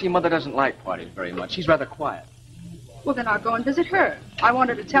shall. You see, Mother doesn't like parties very much. She's rather quiet. Well, then I'll go and visit her. I want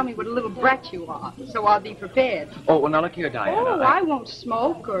her to tell me what a little brat you are, so I'll be prepared. Oh, well, now look here, Diana. Oh, I won't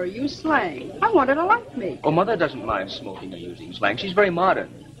smoke or use slang. I want her to like me. Oh, Mother doesn't mind smoking or using slang. She's very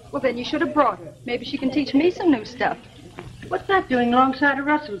modern. Well, then you should have brought her. Maybe she can teach me some new stuff. What's that doing alongside of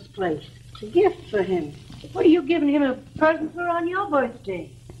Russell's place? It's a gift for him. What are you giving him a present for on your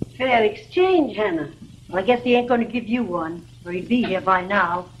birthday? Fair exchange, Hannah. Well, I guess he ain't going to give you one, or he'd be here by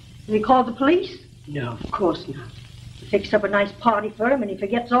now. Have he called the police? No, of course not. He fixed up a nice party for him, and he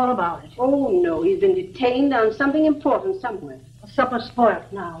forgets all about it. Oh, no, he's been detained on something important somewhere. The supper's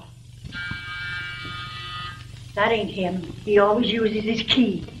spoiled now. That ain't him. He always uses his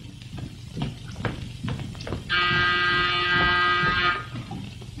key.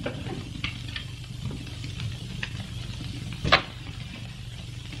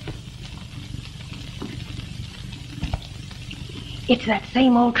 It's that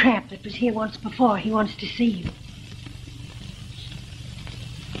same old tramp that was here once before. He wants to see you.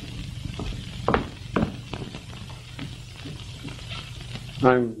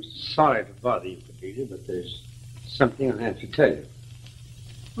 I'm sorry to bother you, Peter, but there's something I have to tell you.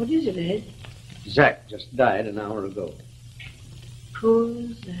 What is it, Ed? Zach just died an hour ago. Poor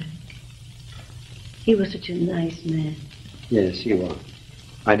Zach. He was such a nice man. Yes, he was.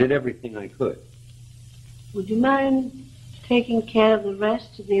 I did everything I could. Would you mind taking care of the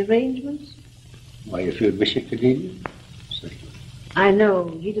rest of the arrangements? Why, if you'd wish it, Cordelia? Certainly. I know.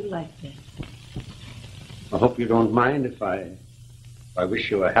 He'd have liked that. I hope you don't mind if I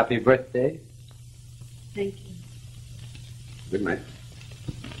wish you a happy birthday. Thank you. Good night.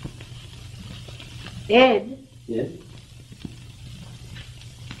 Ed? Yes?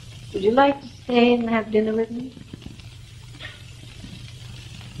 Would you like to stay and have dinner with me?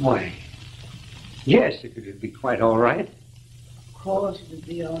 Why, yes, if it would be quite all right. Of course it would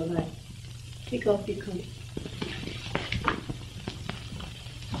be all right. Take off your coat.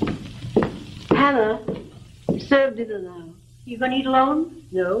 Hannah, serve dinner now. You gonna eat alone?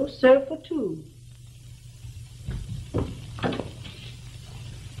 No, serve for two.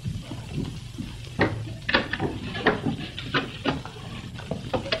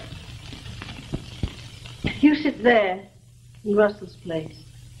 You sit there in Russell's place.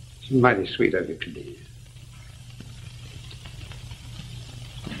 It's mighty sweet of you, Cordelia.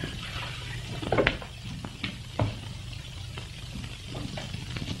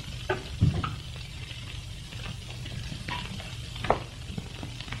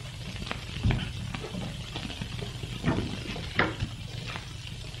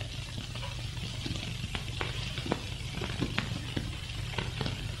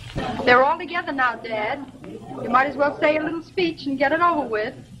 They're all together now, Dad. You might as well say a little speech and get it over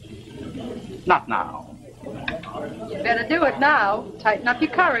with. Not now. You better do it now. Tighten up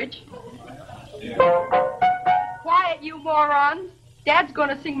your courage. Quiet, you morons. Dad's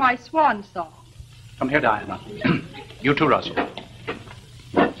going to sing my swan song. Come here, Diana. You too, Russell.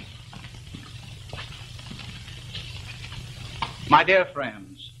 My dear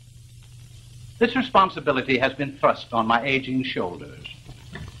friends, this responsibility has been thrust on my aging shoulders.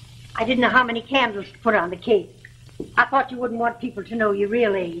 I didn't know how many candles to put on the cake. I thought you wouldn't want people to know your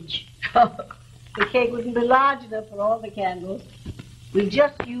real age. The cake wouldn't be large enough for all the candles. We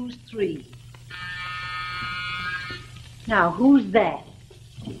just used 3. Now, who's that?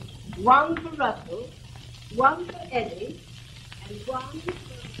 1 for Russell, 1 for Eddie, and 1 for...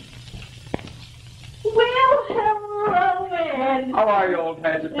 Well, hello, Ed. How are you, old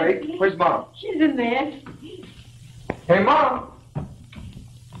hands of fate? Where's Mom? She's in there. Hey, Mom!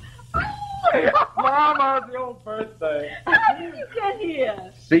 Mom, how's the old birthday? How did you get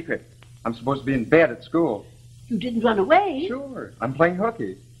here? Secret. I'm supposed to be in bed at school. You didn't run away? Sure. I'm playing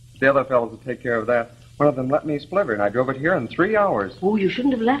hooky. The other fellows will take care of that. One of them let me splinter, and I drove it here in 3 hours. Oh, you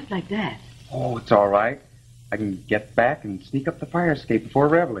shouldn't have left like that. Oh, it's all right. I can get back and sneak up the fire escape before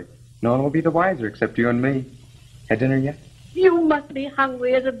reveille. No one will be the wiser except you and me. Had dinner yet? You must be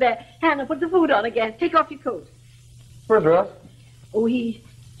hungry as a bear. Hannah, put the food on again. Take off your coat. Where's Russ? Oh, he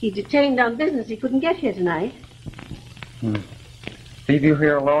He detained on business. He couldn't get here tonight. Leave you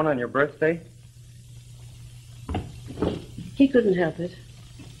here alone on your birthday? He couldn't help it.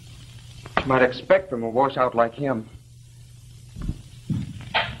 You might expect from a washout like him.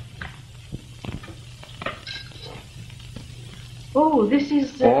 Oh, this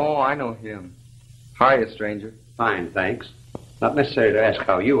is... Oh, I know him. Hiya, stranger. Fine, thanks. Not necessary to ask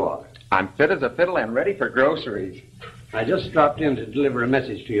how you are. I'm fit as a fiddle and ready for groceries. I just dropped in to deliver a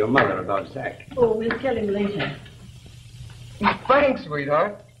message to your mother about Zach. Oh, we'll tell him later. Thanks,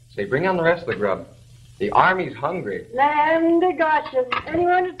 sweetheart. Say, bring on the rest of the grub. The army's hungry. Land of Goshen.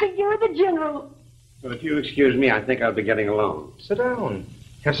 Anyone to think you were the general? Well, if you excuse me, I think I'll be getting along. Sit down.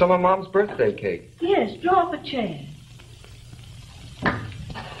 Have some of Mom's birthday cake. Yes, draw up a chair.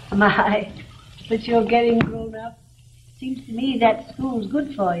 My, but you're getting grown up. Seems to me that school's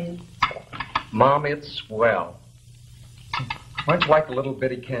good for you. Mom, it's swell. Why don't you light the little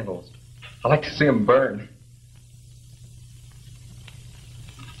bitty candles? I like to see them burn.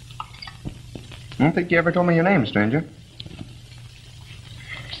 I don't think you ever told me your name, stranger.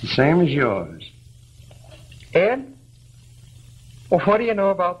 It's the same as yours. Ed? Well, what do you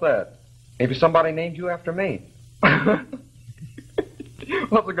know about that? Maybe somebody named you after me.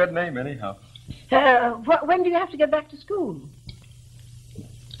 What's a good name, anyhow? When do you have to get back to school?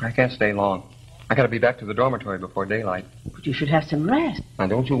 I can't stay long. I gotta be back to the dormitory before daylight. But you should have some rest. Now,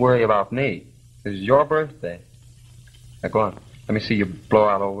 don't you worry about me. This is your birthday. Now, go on. Let me see you blow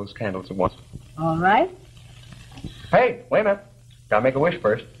out all those candles at once. All right. Hey, wait a minute. Gotta make a wish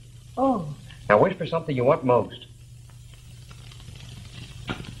first. Oh. Now, wish for something you want most.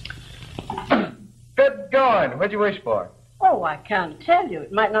 Good going. What'd you wish for? Oh, I can't tell you.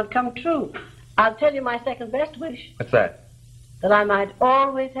 It might not come true. I'll tell you my second best wish. What's that? That I might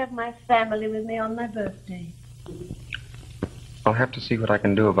always have my family with me on my birthday. I'll have to see what I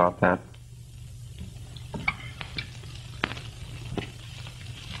can do about that.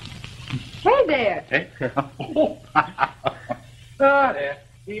 Hey there. Hey? There.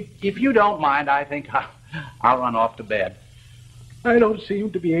 If you don't mind, I think I'll run off to bed. I don't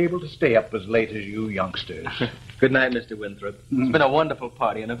seem to be able to stay up as late as you youngsters. Good night, Mr. Winthrop. It's been a wonderful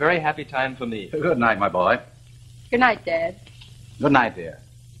party and a very happy time for me. Good night, my boy. Good night, Dad. Good night, dear.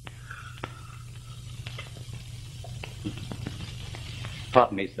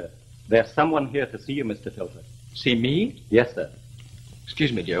 Pardon me, sir. There's someone here to see you, Mr. Tilford. See me? Yes, sir.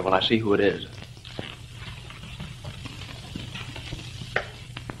 Excuse me, dear, while I see who it is.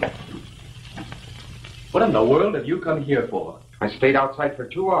 What in the world have you come here for? I stayed outside for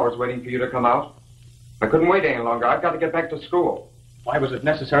 2 hours waiting for you to come out. I couldn't wait any longer. I've got to get back to school. Why was it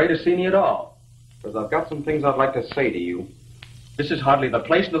necessary to see me at all? Because I've got some things I'd like to say to you. This is hardly the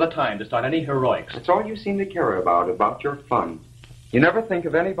place nor the time to start any heroics. It's all you seem to care about your fun. You never think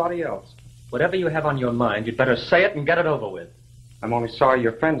of anybody else. Whatever you have on your mind, you'd better say it and get it over with. I'm only sorry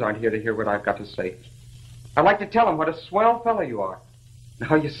your friends aren't here to hear what I've got to say. I'd like to tell them what a swell fellow you are, and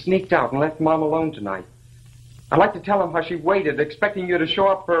how you sneaked out and left Mom alone tonight. I'd like to tell them how she waited, expecting you to show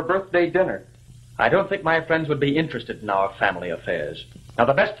up for her birthday dinner. I don't think my friends would be interested in our family affairs. Now,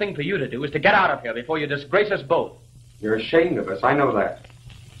 the best thing for you to do is to get out of here before you disgrace us both. You're ashamed of us, I know that.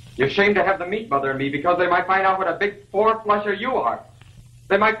 You're ashamed to have them meet Mother and me because they might find out what a big four-flusher you are.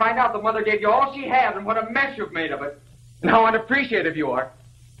 They might find out that Mother gave you all she had and what a mess you've made of it. And how unappreciative you are.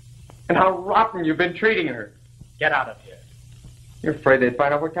 And how rotten you've been treating her. Get out of here. You're afraid they'd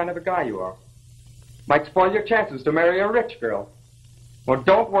find out what kind of a guy you are. Might spoil your chances to marry a rich girl. Well,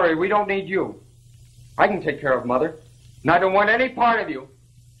 don't worry, we don't need you. I can take care of Mother. And I don't want any part of you.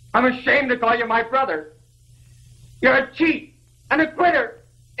 I'm ashamed to call you my brother. You're a cheat and a quitter.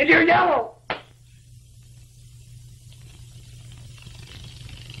 And you're yellow.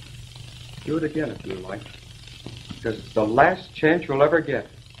 Do it again if you like. Because it's the last chance you'll ever get.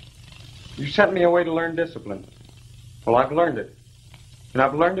 You sent me away to learn discipline. Well, I've learned it. And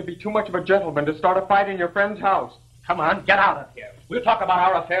I've learned to be too much of a gentleman to start a fight in your friend's house. Come on, get out of here. We'll talk about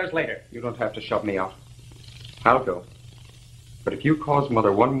our affairs later. You don't have to shove me out. I'll go. But if you cause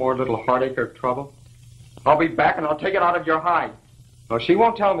Mother one more little heartache or trouble, I'll be back and I'll take it out of your hide. No, she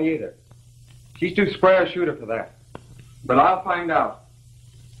won't tell me either. She's too spray a shooter for that. But I'll find out.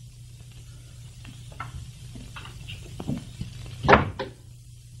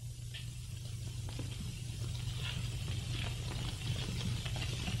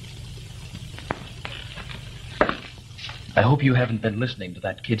 I hope you haven't been listening to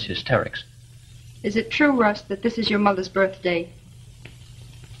that kid's hysterics. Is it true, Russ, that this is your mother's birthday?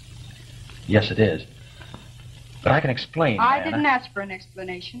 Yes, it is. But I can explain, I Diana. didn't ask for an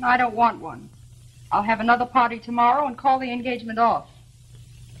explanation. I don't want one. I'll have another party tomorrow and call the engagement off.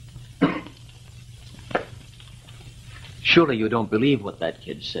 Surely you don't believe what that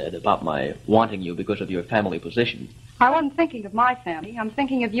kid said about my wanting you because of your family position. I wasn't thinking of my family. I'm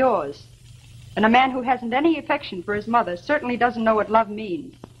thinking of yours. And a man who hasn't any affection for his mother certainly doesn't know what love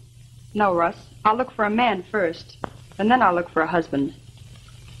means. No, Russ, I'll look for a man first, and then I'll look for a husband.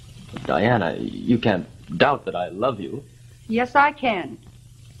 Diana, you can't doubt that I love you. Yes, I can.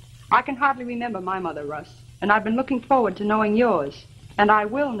 I can hardly remember my mother, Russ, and I've been looking forward to knowing yours, and I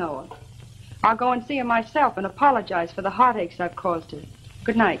will know her. I'll go and see her myself and apologize for the heartaches I've caused her.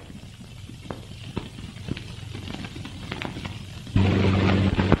 Good night.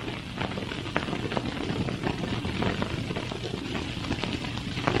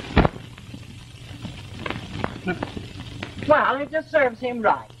 Well, it just serves him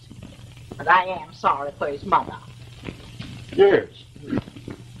right. But I am sorry for his mother. Yes.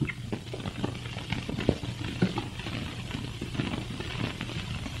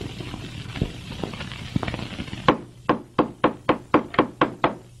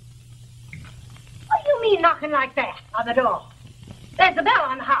 What do you mean knocking like that on the door? There's a bell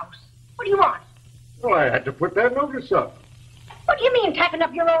on the house. What do you want? Well, I had to put that notice up. What do you mean tapping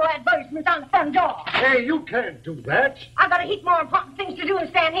up your old advertisements on the front door? Hey, you can't do that. I've got a heap more important things to do than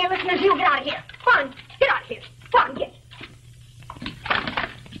stand here listening to you. Get out of here. Come on, get out of here. Come on, get.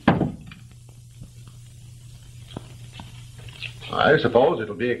 I suppose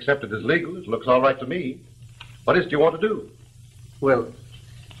it'll be accepted as legal. It looks all right to me. What is it you want to do? Well,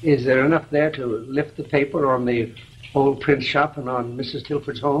 is there enough there to lift the paper on the old print shop and on Mrs.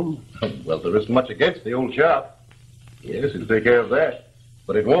 Tilford's home? Well, there isn't much against the old shop. Yes, it'll take care of that.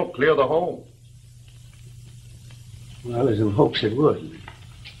 But it won't clear the home. Well, there's some hopes it would.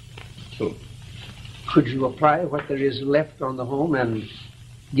 So, could you apply what there is left on the home and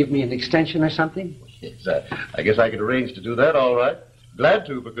give me an extension or something? Yes, I guess I could arrange to do that, all right. Glad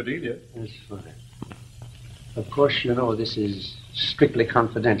to, for Cordelia. That's fine. Of course, you know this is strictly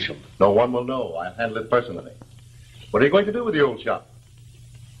confidential. No one will know. I'll handle it personally. What are you going to do with the old shop?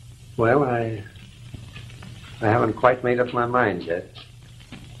 Well, I haven't quite made up my mind yet.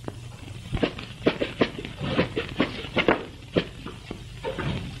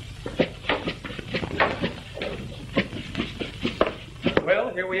 Well,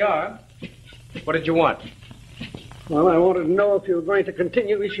 here we are. What did you want? Well, I wanted to know if you were going to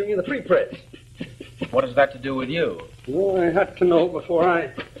continue issuing the free press. What has that to do with you? Well, I had to know before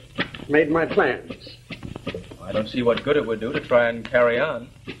I made my plans. I don't see what good it would do to try and carry on.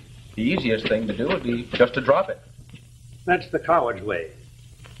 The easiest thing to do would be just to drop it. That's the coward's way.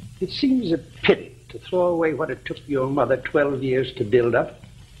 It seems a pity to throw away what it took your mother 12 years to build up.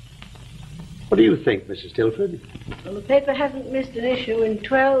 What do you think, Mrs. Tilford? Well, the paper hasn't missed an issue in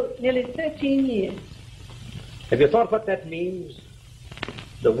nearly 13 years. Have you thought what that means?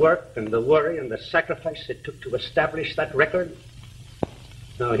 The work and the worry and the sacrifice it took to establish that record?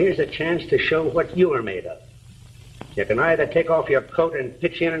 Now, here's a chance to show what you are made of. You can either take off your coat and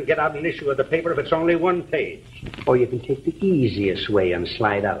pitch in and get out an issue of the paper if it's only one page, or you can take the easiest way and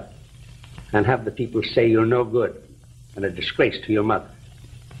slide out and have the people say you're no good and a disgrace to your mother.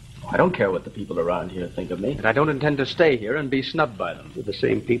 I don't care what the people around here think of me. And I don't intend to stay here and be snubbed by them. They're the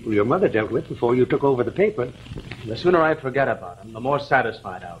same people your mother dealt with before you took over the paper. The sooner I forget about them, the more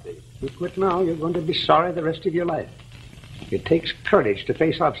satisfied I'll be. If you quit now, you're going to be sorry the rest of your life. It takes courage to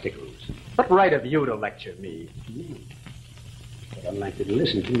face obstacles. What right have you to lecture me? But I'd like you to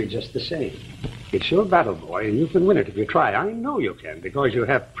listen to me just the same. It's your battle, boy, and you can win it if you try. I know you can, because you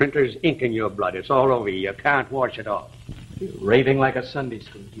have printer's ink in your blood. It's all over you. You can't wash it off. You're raving like a Sunday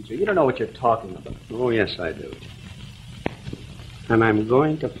school teacher. You don't know what you're talking about. Oh, yes, I do. And I'm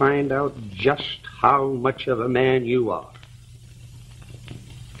going to find out just how much of a man you are.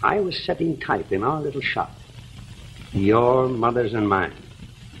 I was setting type in our little shop. Your mother's and mine.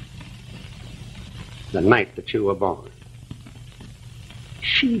 The night that you were born.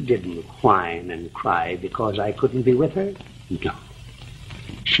 She didn't whine and cry because I couldn't be with her. No.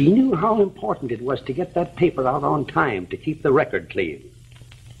 She knew how important it was to get that paper out on time to keep the record clean.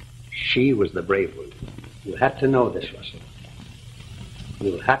 She was the brave one. You had to know this, Russell.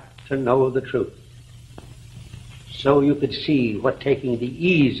 You had to know the truth. So you could see what taking the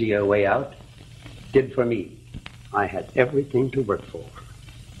easier way out did for me. I had everything to work for.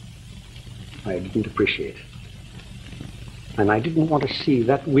 I didn't appreciate it. And I didn't want to see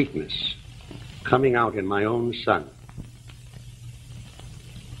that weakness coming out in my own son.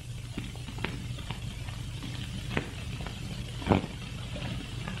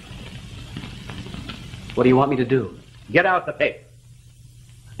 What do you want me to do? Get out the paper.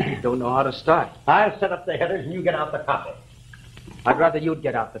 I don't know how to start. I'll set up the headers and you get out the copy. I'd rather you'd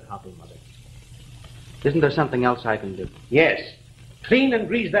get out the copy, Mother. Isn't there something else I can do? Yes. Clean and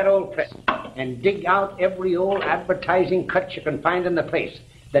grease that old press. And dig out every old advertising cut you can find in the place.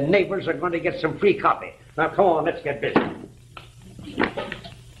 The neighbors are going to get some free copy. Now, come on, let's get busy.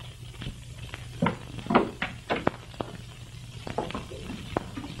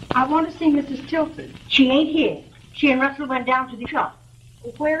 I want to see Mrs. Tilford. She ain't here. She and Russell went down to the shop.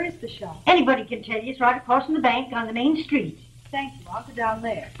 Where is the shop? Anybody can tell you. It's right across from the bank on the main street. Thank you. I'll go down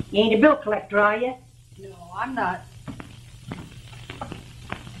there. You ain't a bill collector, are you? No, I'm not.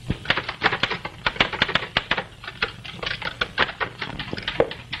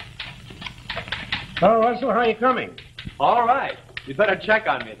 Oh, Russell, how are you coming? All right. You better check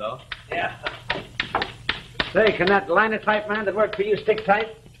on me, though. Yeah. Say, can that linotype man that worked for you stick tight?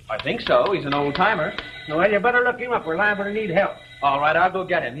 I think so. He's an old-timer. Well, you better look him up. We're liable to need help. All right, I'll go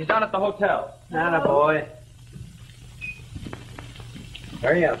get him. He's down at the hotel. Atta boy.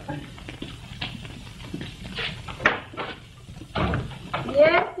 Hurry up.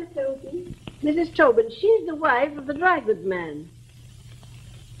 Yes, Miss Tobin. Mrs. Tobin, she's the wife of the dry goods man.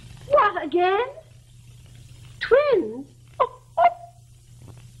 What, again? Twins?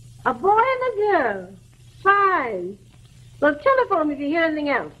 A boy and a girl. Fine. Well, telephone me if you hear anything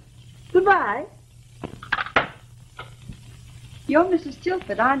else. Goodbye. You're Mrs.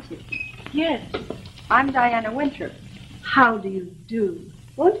 Tilford, aren't you? Yes. I'm Diana Winthrop. How do you do?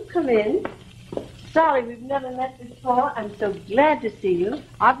 Won't you come in? Sorry we've never met before. I'm so glad to see you.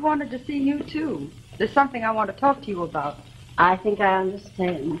 I've wanted to see you, too. There's something I want to talk to you about. I think I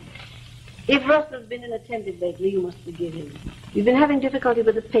understand. If Russell's been inattentive lately, you must forgive him. We've been having difficulty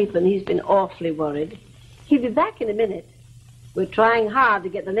with the paper, and he's been awfully worried. He'll be back in a minute. We're trying hard to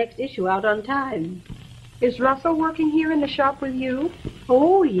get the next issue out on time. Is Russell working here in the shop with you?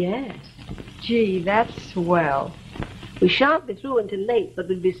 Oh, yes. Gee, that's swell. We shan't be through until late, but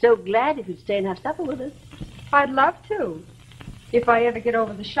we'd be so glad if you'd stay and have supper with us. I'd love to. If I ever get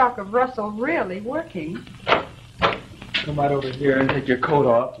over the shock of Russell really working. Come right over here and take your coat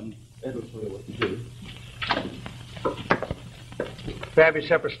off, and Ed will tell you what to do. Grab your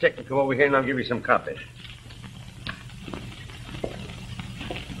separate stick and come over here and I'll give you some coffee.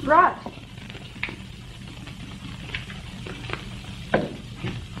 Russ.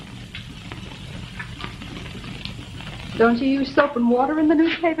 Don't you use soap and water in the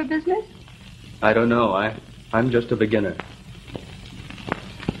newspaper business? I don't know. I'm just a beginner.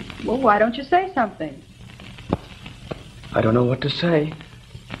 Well, why don't you say something? I don't know what to say.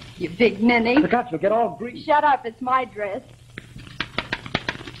 You big ninny. Look out, you'll get all greasy. Shut up, it's my dress.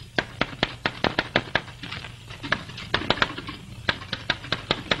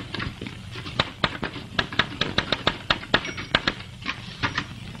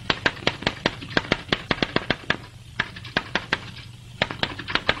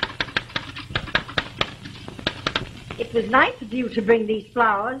 It was nice of you to bring these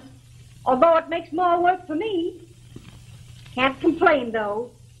flowers, although it makes more work for me. Can't complain,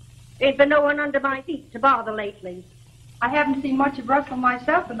 though. Ain't been no one under my feet to bother lately. I haven't seen much of Russell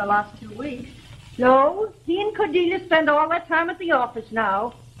myself in the last 2 weeks. No, he and Cordelia spend all their time at the office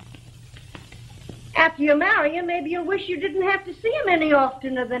now. After you marry him, maybe you'll wish you didn't have to see him any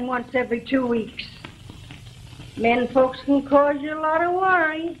oftener than once every 2 weeks. Men folks can cause you a lot of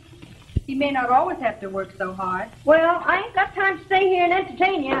worry. He may not always have to work so hard. Well, I ain't got time to stay here and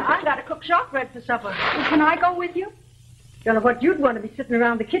entertain you. I gotta cook shortbread for supper. Well, can I go with you? Don't know what you'd want to be sitting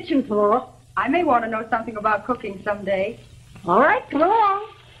around the kitchen for. I may want to know something about cooking someday. All right, come along.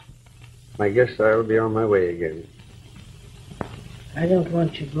 I guess I'll be on my way again. I don't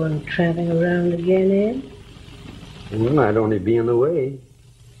want you going tramping around again, Ed. Well, I'd only be in the way.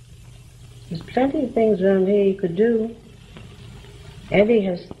 There's plenty of things around here you could do. Eddie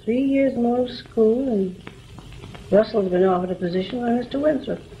has 3 years more of school, and Russell's been offered a position by Mr.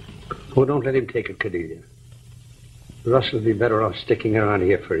 Winthrop. Oh, don't let him take it, Cordelia. Russell will be better off sticking around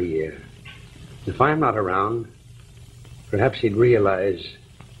here for a year. If I'm not around, perhaps he'd realize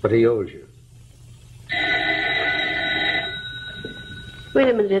what he owes you. Wait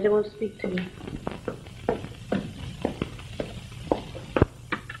a minute, Ed. I want to speak to you.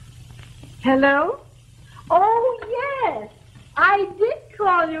 Hello? Oh, yes. I did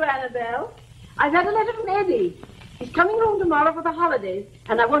call you, Annabelle. I've had a letter from Eddie. He's coming home tomorrow for the holidays,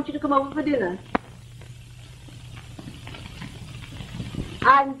 and I want you to come over for dinner.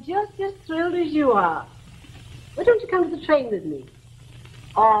 I'm just as thrilled as you are. Why don't you come to the train with me?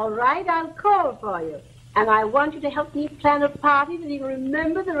 All right, I'll call for you. And I want you to help me plan a party that he'll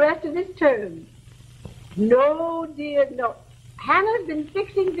remember the rest of his term. No, dear, no. Hannah's been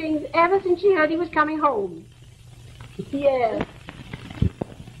fixing things ever since she heard he was coming home. Yes.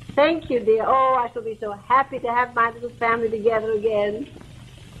 Thank you, dear. Oh, I shall be so happy to have my little family together again.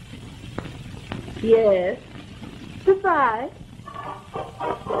 Yes. Goodbye.